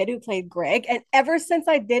on the kid who played Greg. And ever since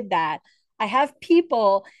I did that, I have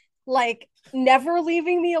people like never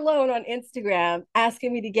leaving me alone on Instagram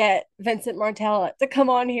asking me to get Vincent Martella to come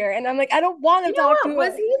on here. And I'm like, I don't want to You talk know to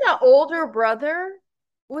what? Was him. he the older brother?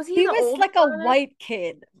 Was he He the was older like a brother? white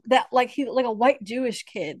kid that like a white Jewish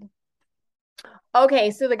kid.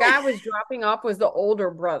 Okay, so the guy was dropping off was the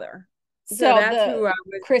older brother. So So that's the who I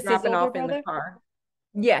was Chris's dropping older off in the brother. car.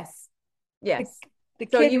 Yes. The, Yes. the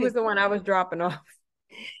So kid he who, was the one I was dropping off.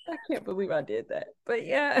 I can't believe I did that. But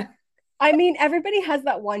yeah. I mean, everybody has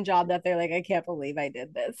that one job that they're like, I can't believe I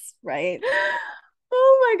did this, right?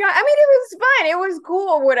 Oh my God. I mean, it was fun. It was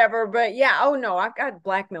cool, whatever. But yeah, oh no, I've got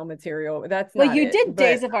blackmail material. That's Well, not you it. did But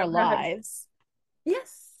Days of Our I've got, Lives,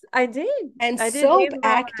 yes, I did. and I did Days soap of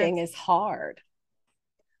Our acting Lives. is hard.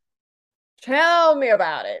 Tell me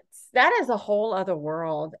about it. That is a whole other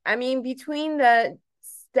world. I mean, between the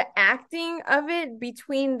acting of it,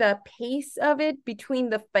 between the pace of it, between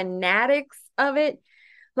the fanatics of it,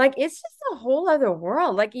 like it's just a whole other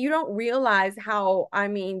world. Like you don't realize how, I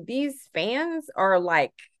mean, these fans are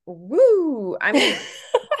like, woo. I mean,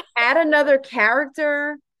 add another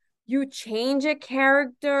character, you change a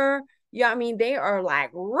character. Yeah, I mean, they are like,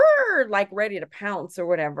 "Roar," like ready to pounce or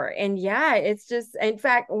whatever. And yeah, it's just, in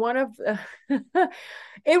fact, one of it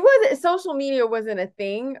was social media wasn't a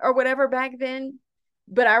thing or whatever back then.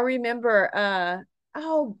 But I remember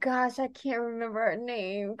oh gosh, I can't remember her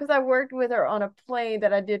name because I worked with her on a play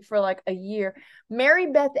that I did for like a year.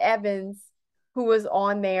 Mary Beth Evans, who was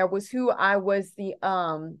on there, was who I was the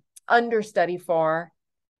understudy for.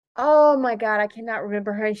 Oh my God, I cannot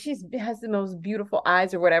remember her. And she's has the most beautiful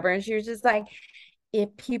eyes or whatever. And she was just like,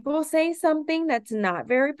 if people say something that's not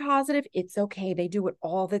very positive, it's okay. They do it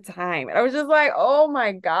all the time. And I was just like, oh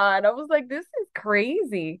my God. I was like, this is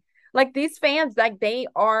crazy. Like these fans, like they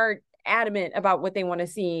are adamant about what they want to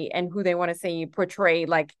see and who they want to see portrayed.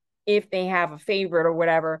 Like if they have a favorite or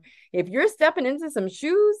whatever. If you're stepping into some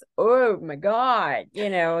shoes, oh my God,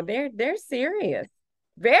 they're serious.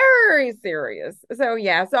 Very serious. So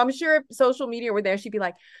yeah. So I'm sure if social media were there, she'd be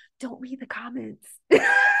like, don't read the comments.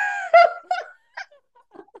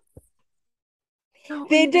 Don't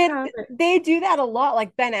They read the did comments. they do that a lot.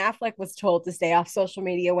 Like Ben Affleck was told to stay off social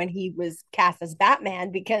media when he was cast as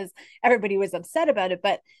Batman because everybody was upset about it.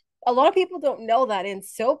 But a lot of people don't know that in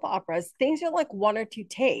soap operas, things are like one or two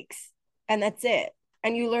takes and that's it.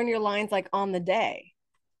 And you learn your lines like on the day.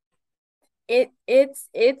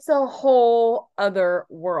 It's a whole other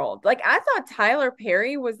world. Like I thought Tyler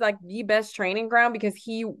Perry was like the best training ground because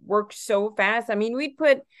he worked so fast. I mean,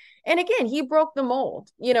 and again, he broke the mold,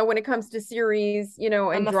 when it comes to series, I'm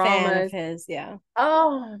and a fan of dramas. his, yeah.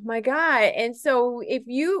 Oh my God. And so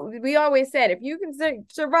we always said, if you can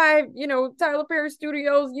survive, Tyler Perry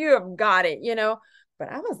Studios, you have got it. But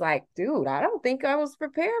I was like, dude, I don't think I was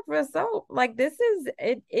prepared for soap. Like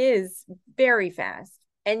it is very fast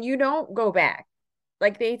and you don't go back.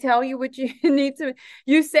 Like they tell you what you need to,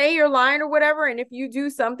 you say your line or whatever. And if you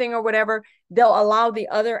do something or whatever, they'll allow the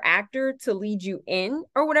other actor to lead you in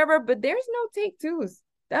or whatever. But there's no take twos.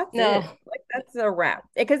 That's No, it. Like that's a wrap.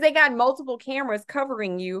 Because they got multiple cameras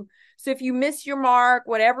covering you. So if you miss your mark,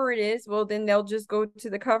 whatever it is, well, then they'll just go to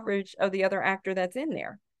the coverage of the other actor that's in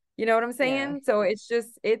there. You know what I'm yeah. saying? So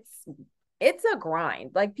it's a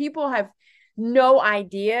grind. Like people have no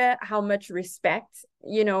idea how much respect,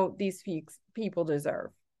 these people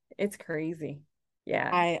deserve. It's crazy. Yeah.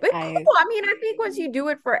 I But I cool. I mean, I think once you do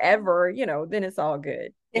it forever, then it's all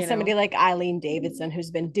good, If somebody like Eileen Davidson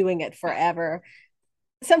who's been doing it forever.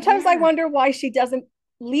 Sometimes I Yeah. wonder why she doesn't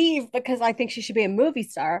leave because I think she should be a movie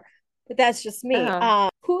star, but that's just me. Uh-huh.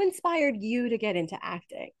 Who inspired you to get into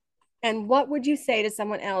acting? And what would you say to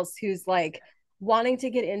someone else who's like wanting to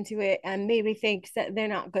get into it and maybe thinks that they're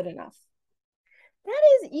not good enough? That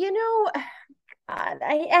is, God,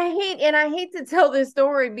 I hate to tell this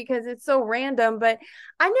story because it's so random, but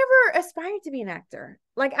I never aspired to be an actor.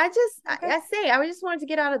 Like Okay. I just wanted to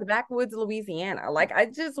get out of the backwoods of Louisiana. Like I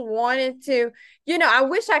just wanted to, I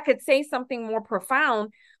wish I could say something more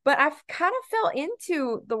profound, but I've kind of fell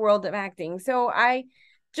into the world of acting. So I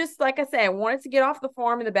just like I said, I wanted to get off the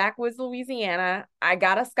farm in the backwoods of Louisiana. I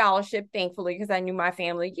got a scholarship, thankfully, because I knew my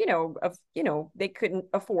family, they couldn't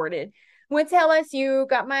afford it. Went to LSU,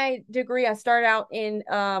 got my degree. I started out in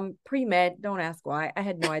pre-med. Don't ask why. I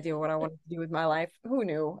had no idea what I wanted to do with my life. Who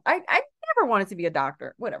knew? I never wanted to be a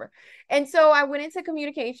doctor, whatever. And so I went into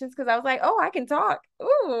communications because I was like, oh, I can talk.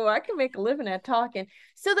 Ooh, I can make a living at talking.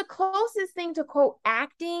 So the closest thing to quote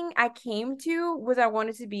acting I came to was I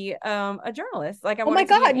wanted to be a journalist. Like I Oh my wanted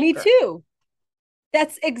to be an God, me anchor. too.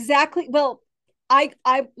 That's exactly well. Like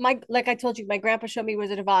I told you, my grandpa showed me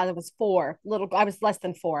Wizard of Oz. I was four, little. I was less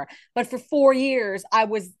than four, but for 4 years, I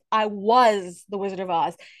was the Wizard of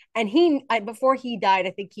Oz. And before he died,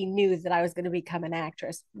 I think he knew that I was going to become an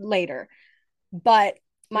actress later. But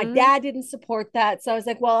my Mm, dad didn't support that, so I was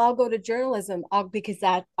like, well, I'll go to journalism, because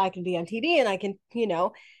that I can be on TV and I can.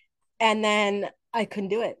 And then I couldn't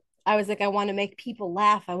do it. I was like, I want to make people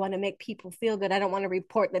laugh. I want to make people feel good. I don't want to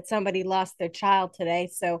report that somebody lost their child today.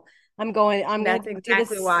 So I'm going to that's do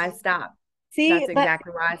exactly this. why I stopped. See That's that?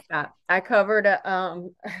 exactly why I stopped. I covered a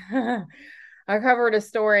I covered a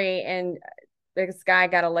story, and this guy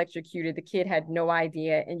got electrocuted. The kid had no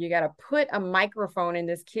idea, and you got to put a microphone in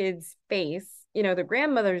this kid's face. The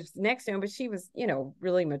grandmother's next to him, but she was,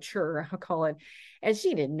 really mature, I'll call it, and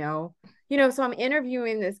she didn't know. So I'm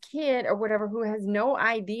interviewing this kid or whatever who has no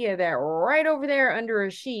idea that right over there under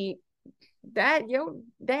a sheet, that yo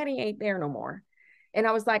daddy ain't there no more. And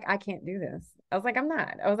I was like, I can't do this. I was like, I'm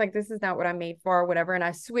not. I was like, this is not what I'm made for or whatever. And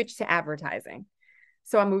I switched to advertising.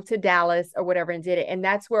 So I moved to Dallas or whatever and did it. And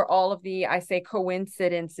that's where all of the, I say,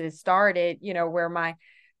 coincidences started, where my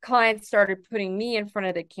clients started putting me in front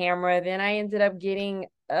of the camera. Then I ended up getting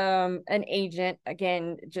an agent,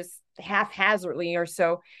 again, just haphazardly or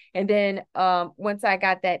so. And then once I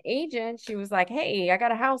got that agent, she was like, hey, I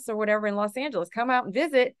got a house or whatever in Los Angeles. Come out and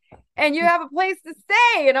visit. And you have a place to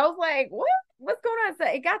stay. And I was like, what? What's going on? So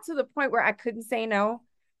it got to the point where I couldn't say no.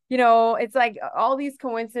 It's like all these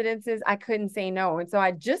coincidences, I couldn't say no. And so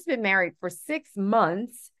I'd just been married for 6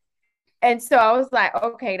 months. And so I was like,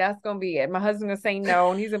 okay, that's going to be it. My husband's going to say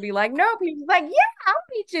no. And he's going to be like, nope. He's like, yeah, I'll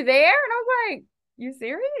meet you there. And I was like, you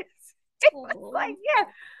serious? It was like, yeah.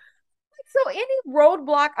 So any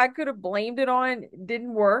roadblock I could have blamed it on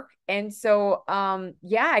didn't work. And so,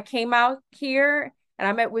 yeah, I came out here and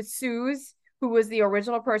I met with Suze, who was the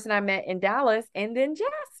original person I met in Dallas, and then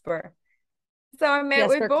Jasper. So I met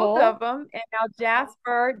with Jasper both Cole. of them, and now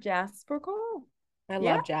Jasper Cole. I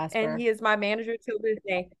Yeah. love And Jasper. he is my manager till this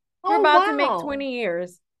day. We're Oh about to make wow. 20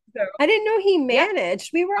 years. So, I didn't know he yep,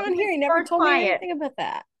 managed. We were I on was here. his He never first told me client. anything about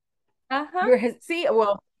that. Uh-huh. You're his. See,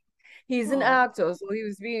 well, he's an Oh. actor, so he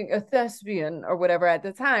was being a thespian or whatever at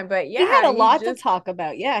the time. But He had yeah, a he lot to just, talk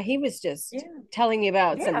about. Yeah, he was just yeah, telling me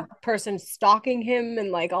about yeah. some person stalking him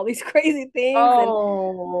and like all these crazy things. And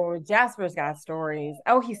Oh, Jasper's got stories.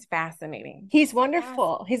 Oh, he's fascinating. he's Fascinating.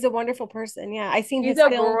 wonderful. He's a wonderful person. Yeah, I seen He's his a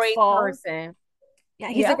film great fall. person. Yeah,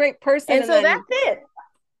 he's a Yep. great person. And And so that's then it.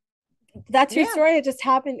 that true Yeah. story, it just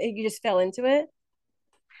happened. You just fell into it.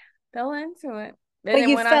 Fell into it. And But then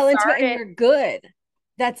you when I fell into it and started, you're good.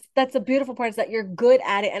 That's a beautiful part is that you're good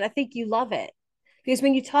at it. And I think you love it. Because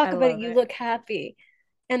when you I talk about it, love you it. look happy.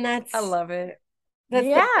 And I that's love it. that's the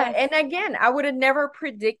Yeah. best. And again, I would have never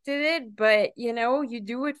predicted it, but you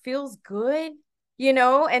do what feels good,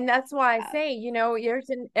 and that's why I Yeah. say,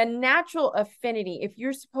 there's a natural affinity. If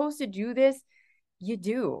you're supposed to do this, you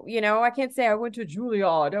do. I can't say I went to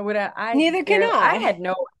Juilliard or whatever. Neither can I I. had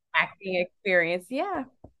no acting experience. Yeah.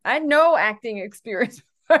 I had no acting experience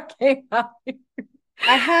before I came out.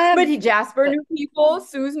 I have But Jasper knew people,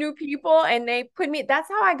 Sue's knew people, and they put me. That's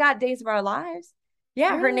how I got Days of Our Lives.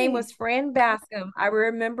 Yeah, her name really was Fran Bascom. I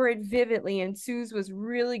remember it vividly, and Sue's was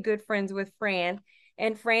really good friends with Fran,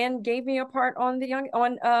 and Fran gave me a part on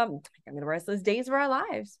I mean, the Restless Days of Our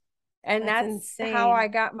Lives, and that's that's how I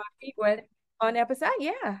insane. got my feet wet on episode.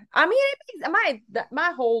 Yeah, I mean,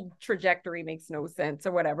 my whole trajectory makes no sense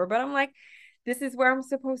or whatever, but I'm like, this is where I'm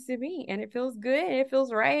supposed to be, and it feels good, and it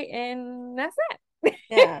feels right, and that's it.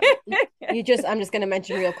 Yeah. I'm just going to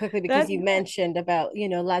mention real quickly because That's you mentioned about,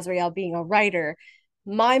 Lazariel being a writer.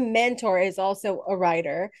 My mentor is also a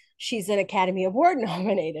writer. She's an Academy Award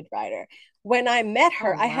nominated writer. When I met oh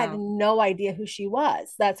her, I had wow. no idea who she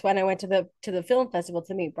was. That's when I went to the film festival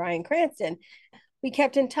to meet Bryan Cranston. We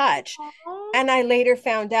kept in touch. Aw. And I later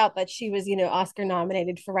found out that she was, Oscar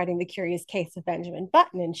nominated for writing The Curious Case of Benjamin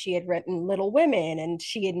Button, and she had written Little Women, and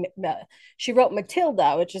she wrote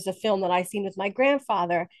Matilda, which is a film that I seen with my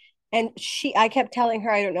grandfather. And I kept telling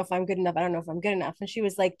her, I don't know if I'm good enough. I don't know if I'm good enough. And she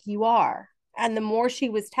was like, you are. And the more she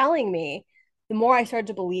was telling me, the more I started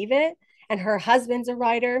to believe it. And her husband's a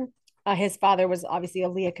writer. His father was obviously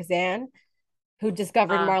Elia Kazan, who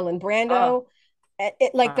discovered Uh, Marlon uh, Brando.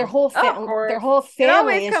 Like of their course. whole It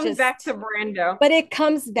always family is comes back just, to Brando. but it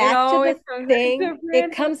comes It back to always the comes back thing. to It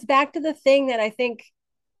Brando. comes back to the thing that I think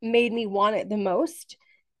made me want it the most.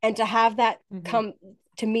 And to have that Mhm. come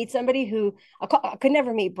to meet somebody who I could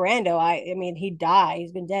never meet Brando. I mean, he died.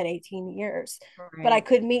 He's been dead 18 years. But I Right,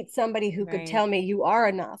 could meet somebody who could right. tell me you are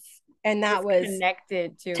enough. And that It's was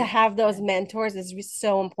connected to to. have those Yeah. mentors is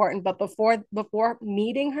so important. But before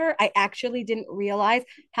meeting her, I actually didn't realize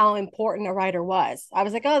how important a writer was. I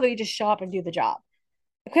was like, oh, you just show up and do the job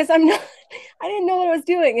because I'm not. I didn't know what I was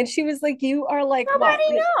doing, and she was like, "You are like what?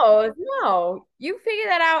 Nobody knows. No, you figure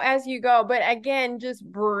that out as you go. But again, just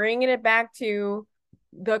bringing it back to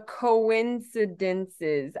the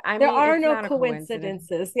coincidences. I There mean, are it's no not a coincidence.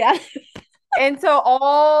 coincidences." Yeah, And so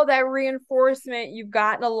all that reinforcement you've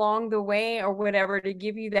gotten along the way or whatever to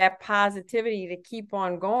give you that positivity to keep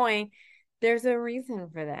on going, there's a reason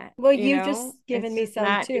for that, well, you you've just know? given me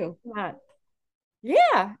some It's too. not.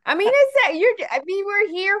 Yeah. I mean, it's that I mean, we're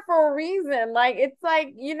here for a reason. Like, it's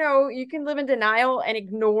like, you can live in denial and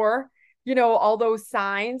ignore, all those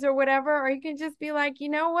signs or whatever, or you can just be like, you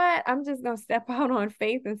know what? I'm just gonna step out on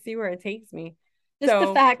faith and see where it takes me. Just the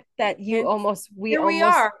So, fact that hence, we here we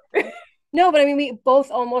almost, are. no, but I mean, we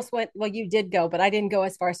both almost went, well, you did go, but I didn't go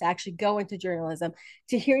as far as to actually go into journalism.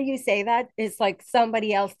 To hear you say that is like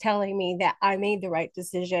somebody else telling me that I made the right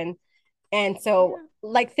decision. And so, Yeah.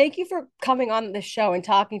 like, thank you for coming on the show and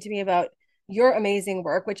talking to me about your amazing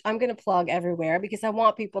work, which I'm going to plug everywhere because I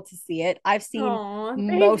want people to see it. I've seen Oh,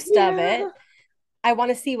 thank most of it. you. I want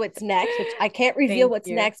to see what's next, which I can't reveal Thank what's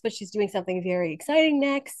you. next, but she's doing something very exciting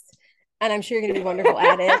next. And I'm sure you're going to be wonderful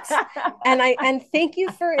at it. And thank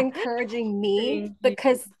you for encouraging me Thank you.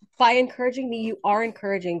 because by encouraging me, you are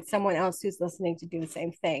encouraging someone else who's listening to do the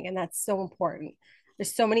same thing. And that's so important.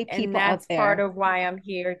 There's so many And people out that's part there. of why I'm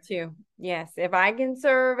here too. Yes, if I can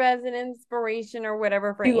serve as an inspiration or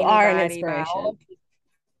whatever for You are an anybody by inspiration. all,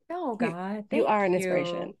 oh you God, you thank are an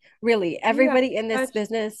inspiration. you. Really, You have everybody in this such,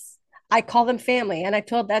 business, I call them family. And I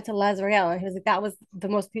told that to Lazarelle, and he was like, that was the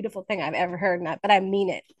most beautiful thing I've ever heard. But I mean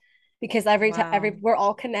it because every time, wow. we're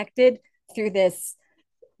all connected through this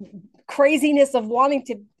craziness of wanting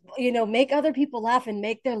to, make other people laugh and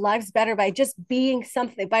make their lives better by just being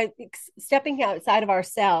something, by stepping outside of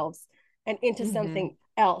ourselves and into Mm-hmm. something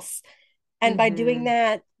else. And by doing Mm-hmm.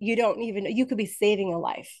 that, you don't even, you could be saving a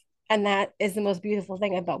life. And that is the most beautiful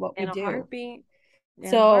thing about what we In a do. heartbeat. In a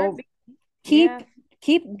So heartbeat. keep Yeah.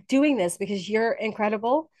 keep doing this because you're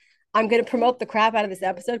incredible. I'm going to Thank promote the crap out of this you.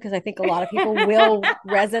 episode because I think a lot of people will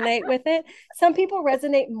resonate with it. Some people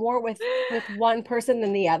resonate more with one person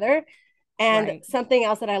than the other. And Right. something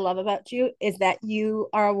else that I love about you is that you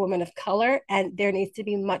are a woman of color and there needs to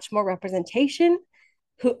be much more representation.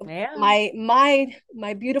 Who Yeah.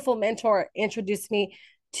 my beautiful mentor introduced me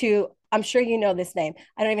to, I'm sure you know this name.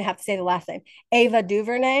 I don't even have to say the last name. Ava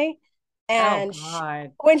DuVernay. Oh And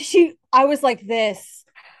God. when I was like this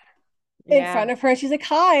in Yeah. front of her, and she's like,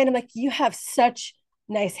 "Hi," and I'm like, "You have such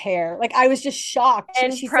nice hair." Like I was just shocked.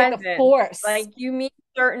 And She's like a presence. force, Like you meet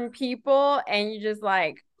certain people and you just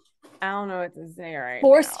like, I don't know what to say right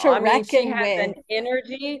force now. to I mean, she reckon has an with,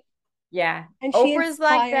 energy. Yeah. and she Oprah's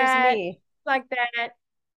inspires me. like that.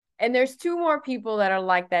 And there's two more people that are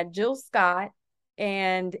like that, Jill Scott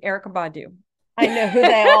and Erica Badu. I know who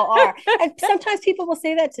they all are, and sometimes people will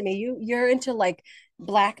say that to me. You're into like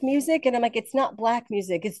black music, and I'm like, it's not black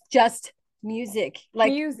music. It's just music.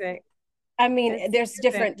 Like Music. I mean, It's there's music.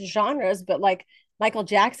 different genres, but like Michael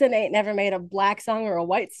Jackson ain't never made a black song or a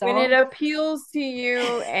white When it song. appeals to you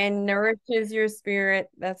and nourishes your spirit,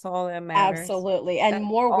 that's all that matters. Absolutely. And That's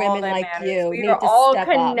more all women that like matters. you We are need to all step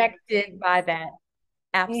up. connected by that.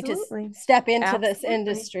 You need to Absolutely. step into this Absolutely.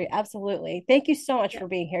 industry. Absolutely. Thank you so much Yeah. for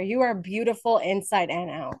being here. You are beautiful inside and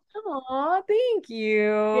out. Oh, thank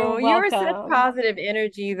You're you. You're such welcome. positive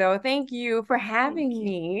energy, though. Thank you for Thank having you.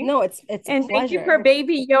 me. No, it's a And thank you for pleasure.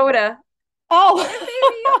 Baby Yoda. Oh, What Baby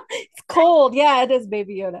Yoda? it's cold. Yeah, it is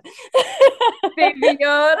Baby Yoda. Baby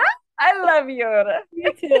Yoda. I love Yoda.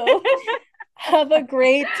 You too. Have a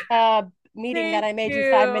great meeting that Thank I made you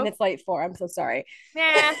five you. minutes late for. I'm so sorry. Nah,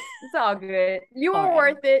 it's all good. You All were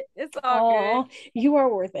right. worth it. It's all good. Oh, you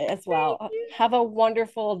are worth it as Thank well. you. Have a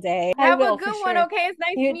wonderful day. I Have a will for good one, sure. okay? It's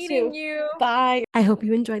nice You meeting too. you. Bye. I hope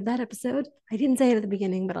you enjoyed that episode. I didn't say it at the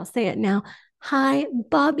beginning, but I'll say it now. Hi,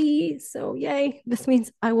 Bobby. So, yay. This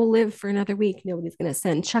means I will live for another week. Nobody's going to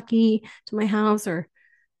send Chucky to my house or,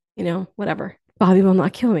 whatever. Bobby will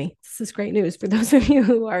not kill me. This is great news for those of you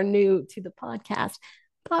who are new to the podcast.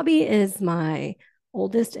 Bobby is my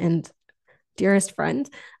oldest and dearest friend.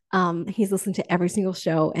 He's listened to every single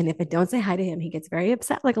show. And if I don't say hi to him, he gets very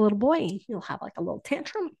upset like a little boy. He'll have like a little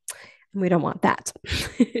tantrum. And we don't want that.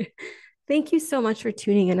 Thank you so much for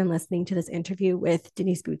tuning in and listening to this interview with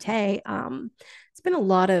Denise Boutte. It's been a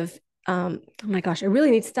lot of, oh my gosh, I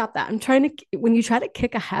really need to stop that. I'm trying to, when you try to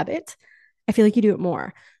kick a habit, I feel like you do it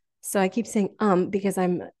more. So I keep saying, because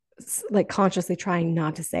I'm like consciously trying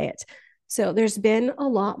not to say it. So there's been a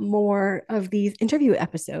lot more of these interview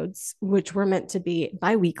episodes, which were meant to be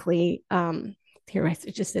bi-weekly. Here I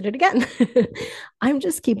just did it again. I'm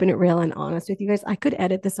just keeping it real and honest with you guys. I could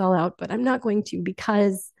edit this all out, but I'm not going to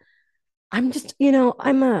because I'm just,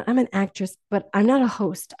 I'm an actress, but I'm not a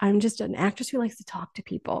host. I'm just an actress who likes to talk to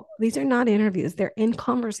people. These are not interviews. They're in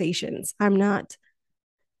conversations. I'm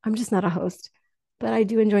just not a host, but I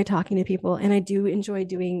do enjoy talking to people and I do enjoy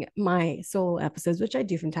doing my solo episodes, which I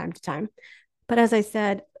do from time to time. But as I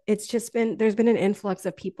said, there's been an influx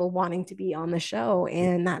of people wanting to be on the show,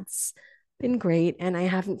 and that's been great. And I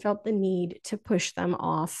haven't felt the need to push them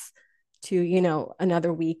off to,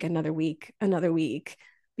 another week,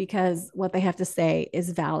 because what they have to say is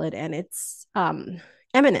valid and it's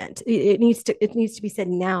eminent. It needs to be said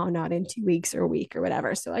now, not in 2 weeks or a week or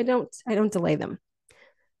whatever. So I don't delay them.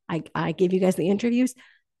 I give you guys the interviews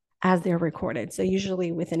as they're recorded. So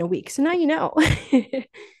usually within a week. So now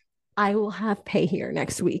I will have Pay here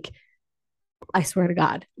next week. I swear to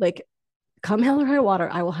God, like, come hell or high water,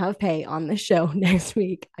 I will have Pay on the show next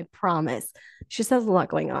week. I promise. She just has a lot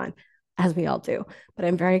going on, as we all do. But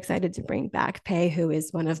I'm very excited to bring back Pay, who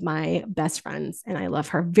is one of my best friends, and I love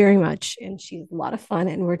her very much. And she's a lot of fun.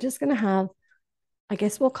 And we're just going to have, I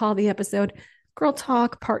guess we'll call the episode Girl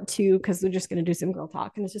Talk Part 2, because we're just going to do some girl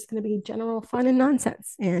talk. And it's just going to be general fun and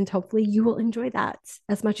nonsense. And hopefully you will enjoy that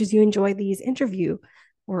as much as you enjoy these interview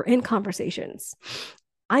or in conversations.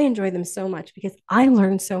 I enjoy them so much because I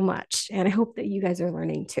learn so much, and I hope that you guys are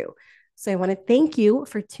learning too. So I want to thank you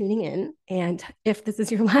for tuning in. And if this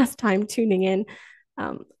is your last time tuning in,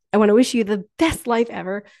 I want to wish you the best life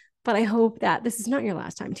ever. But I hope that this is not your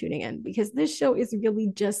last time tuning in, because this show is really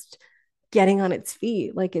just getting on its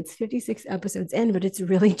feet. Like, it's 56 episodes in, but it's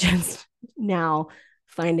really just now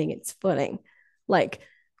finding its footing. Like,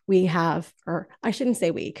 we have, or I shouldn't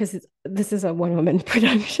say we, because this is a one-woman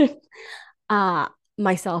production.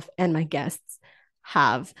 Myself and my guests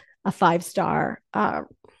have a 5-star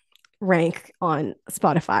rank on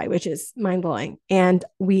Spotify, which is mind-blowing. And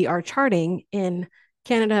we are charting in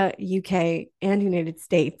Canada, UK, and United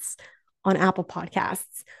States on Apple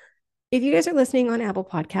Podcasts. If you guys are listening on Apple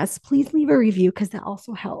Podcasts, please leave a review, because that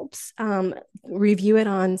also helps. Review it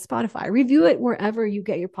on Spotify. Review it wherever you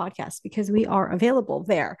get your podcasts, because we are available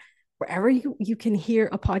there. Wherever you can hear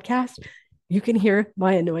a podcast, you can hear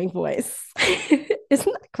my annoying voice.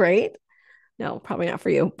 Isn't that great? No, probably not for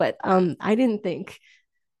you. But I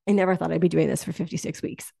never thought I'd be doing this for 56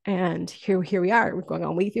 weeks. And here we are. We're going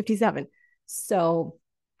on week 57. So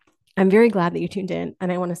I'm very glad that you tuned in.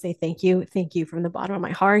 And I want to say thank you. Thank you from the bottom of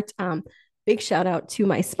my heart. Big shout out to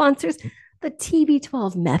my sponsors, the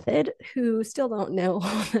TB12 Method, who still don't know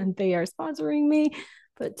that they are sponsoring me,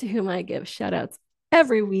 but to whom I give shout outs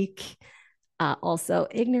every week. Also,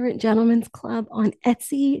 Ignorant Gentlemen's Club on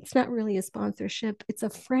Etsy. It's not really a sponsorship, it's a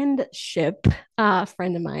friendship. A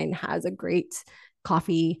friend of mine has a great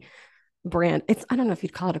coffee brand. I don't know if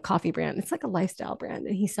you'd call it a coffee brand. It's like a lifestyle brand,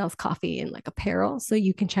 and he sells coffee and like apparel. So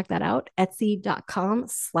you can check that out.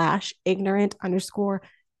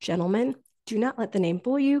 Etsy.com/ignorant_gentleman. Do not let the name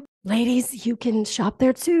fool you. Ladies, you can shop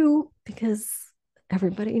there too, because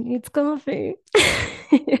everybody needs coffee.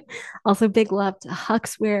 Also, big love to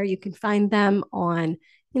Huxwear. You can find them on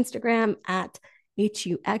Instagram at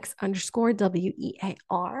HUX_WEAR.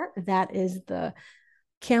 That is the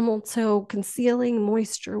camel toe concealing,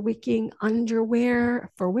 moisture wicking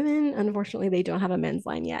underwear for women. Unfortunately, they don't have a men's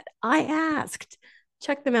line yet. I asked.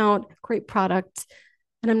 Check them out. Great product.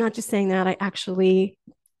 And I'm not just saying that. I actually,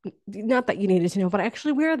 not that you needed to know, but I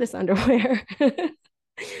actually wear this underwear.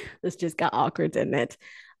 This just got awkward, didn't it?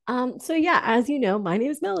 So yeah, as you know, my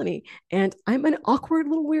name is Mellanie, and I'm an awkward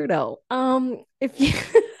little weirdo. If you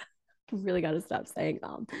really got to stop saying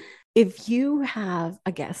if you have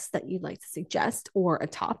a guest that you'd like to suggest, or a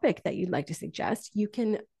topic that you'd like to suggest, you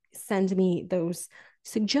can send me those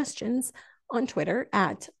suggestions on Twitter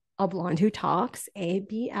at A Blonde Who Talks,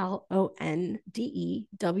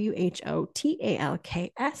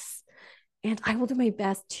 ABLONDEWHOTALKS. And I will do my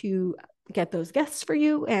best to get those guests for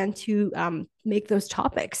you, and to make those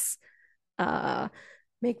topics come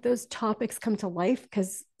to life,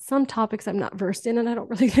 because some topics I'm not versed in, and I don't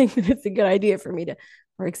really think that it's a good idea for me to,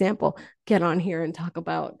 for example, get on here and talk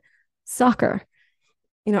about soccer.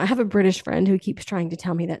 I have a British friend who keeps trying to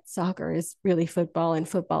tell me that soccer is really football and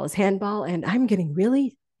football is handball, and I'm getting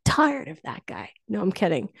really tired of that guy. No, I'm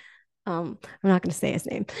kidding. I'm not going to say his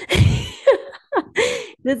name.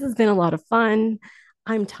 This has been a lot of fun.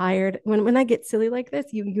 I'm tired. When I get silly like this,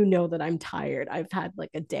 you know that I'm tired. I've had like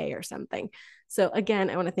a day or something. So again,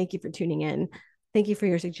 I want to thank you for tuning in. Thank you for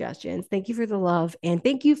your suggestions. Thank you for the love. And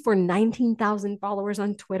thank you for 19,000 followers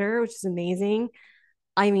on Twitter, which is amazing.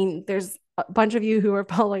 I mean, there's a bunch of you who are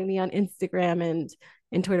following me on Instagram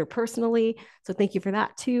and Twitter personally. So thank you for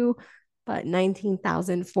that too. But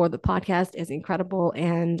 19,000 for the podcast is incredible.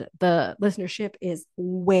 And the listenership is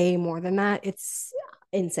way more than that. It's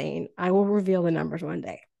insane. I will reveal the numbers one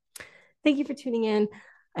day. Thank you for tuning in.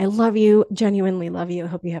 I love you, genuinely love you. I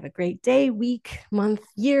hope you have a great day, week, month,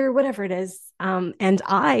 year, whatever it is. And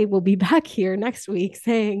I will be back here next week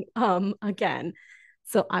saying again.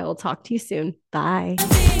 So I will talk to you soon. Bye.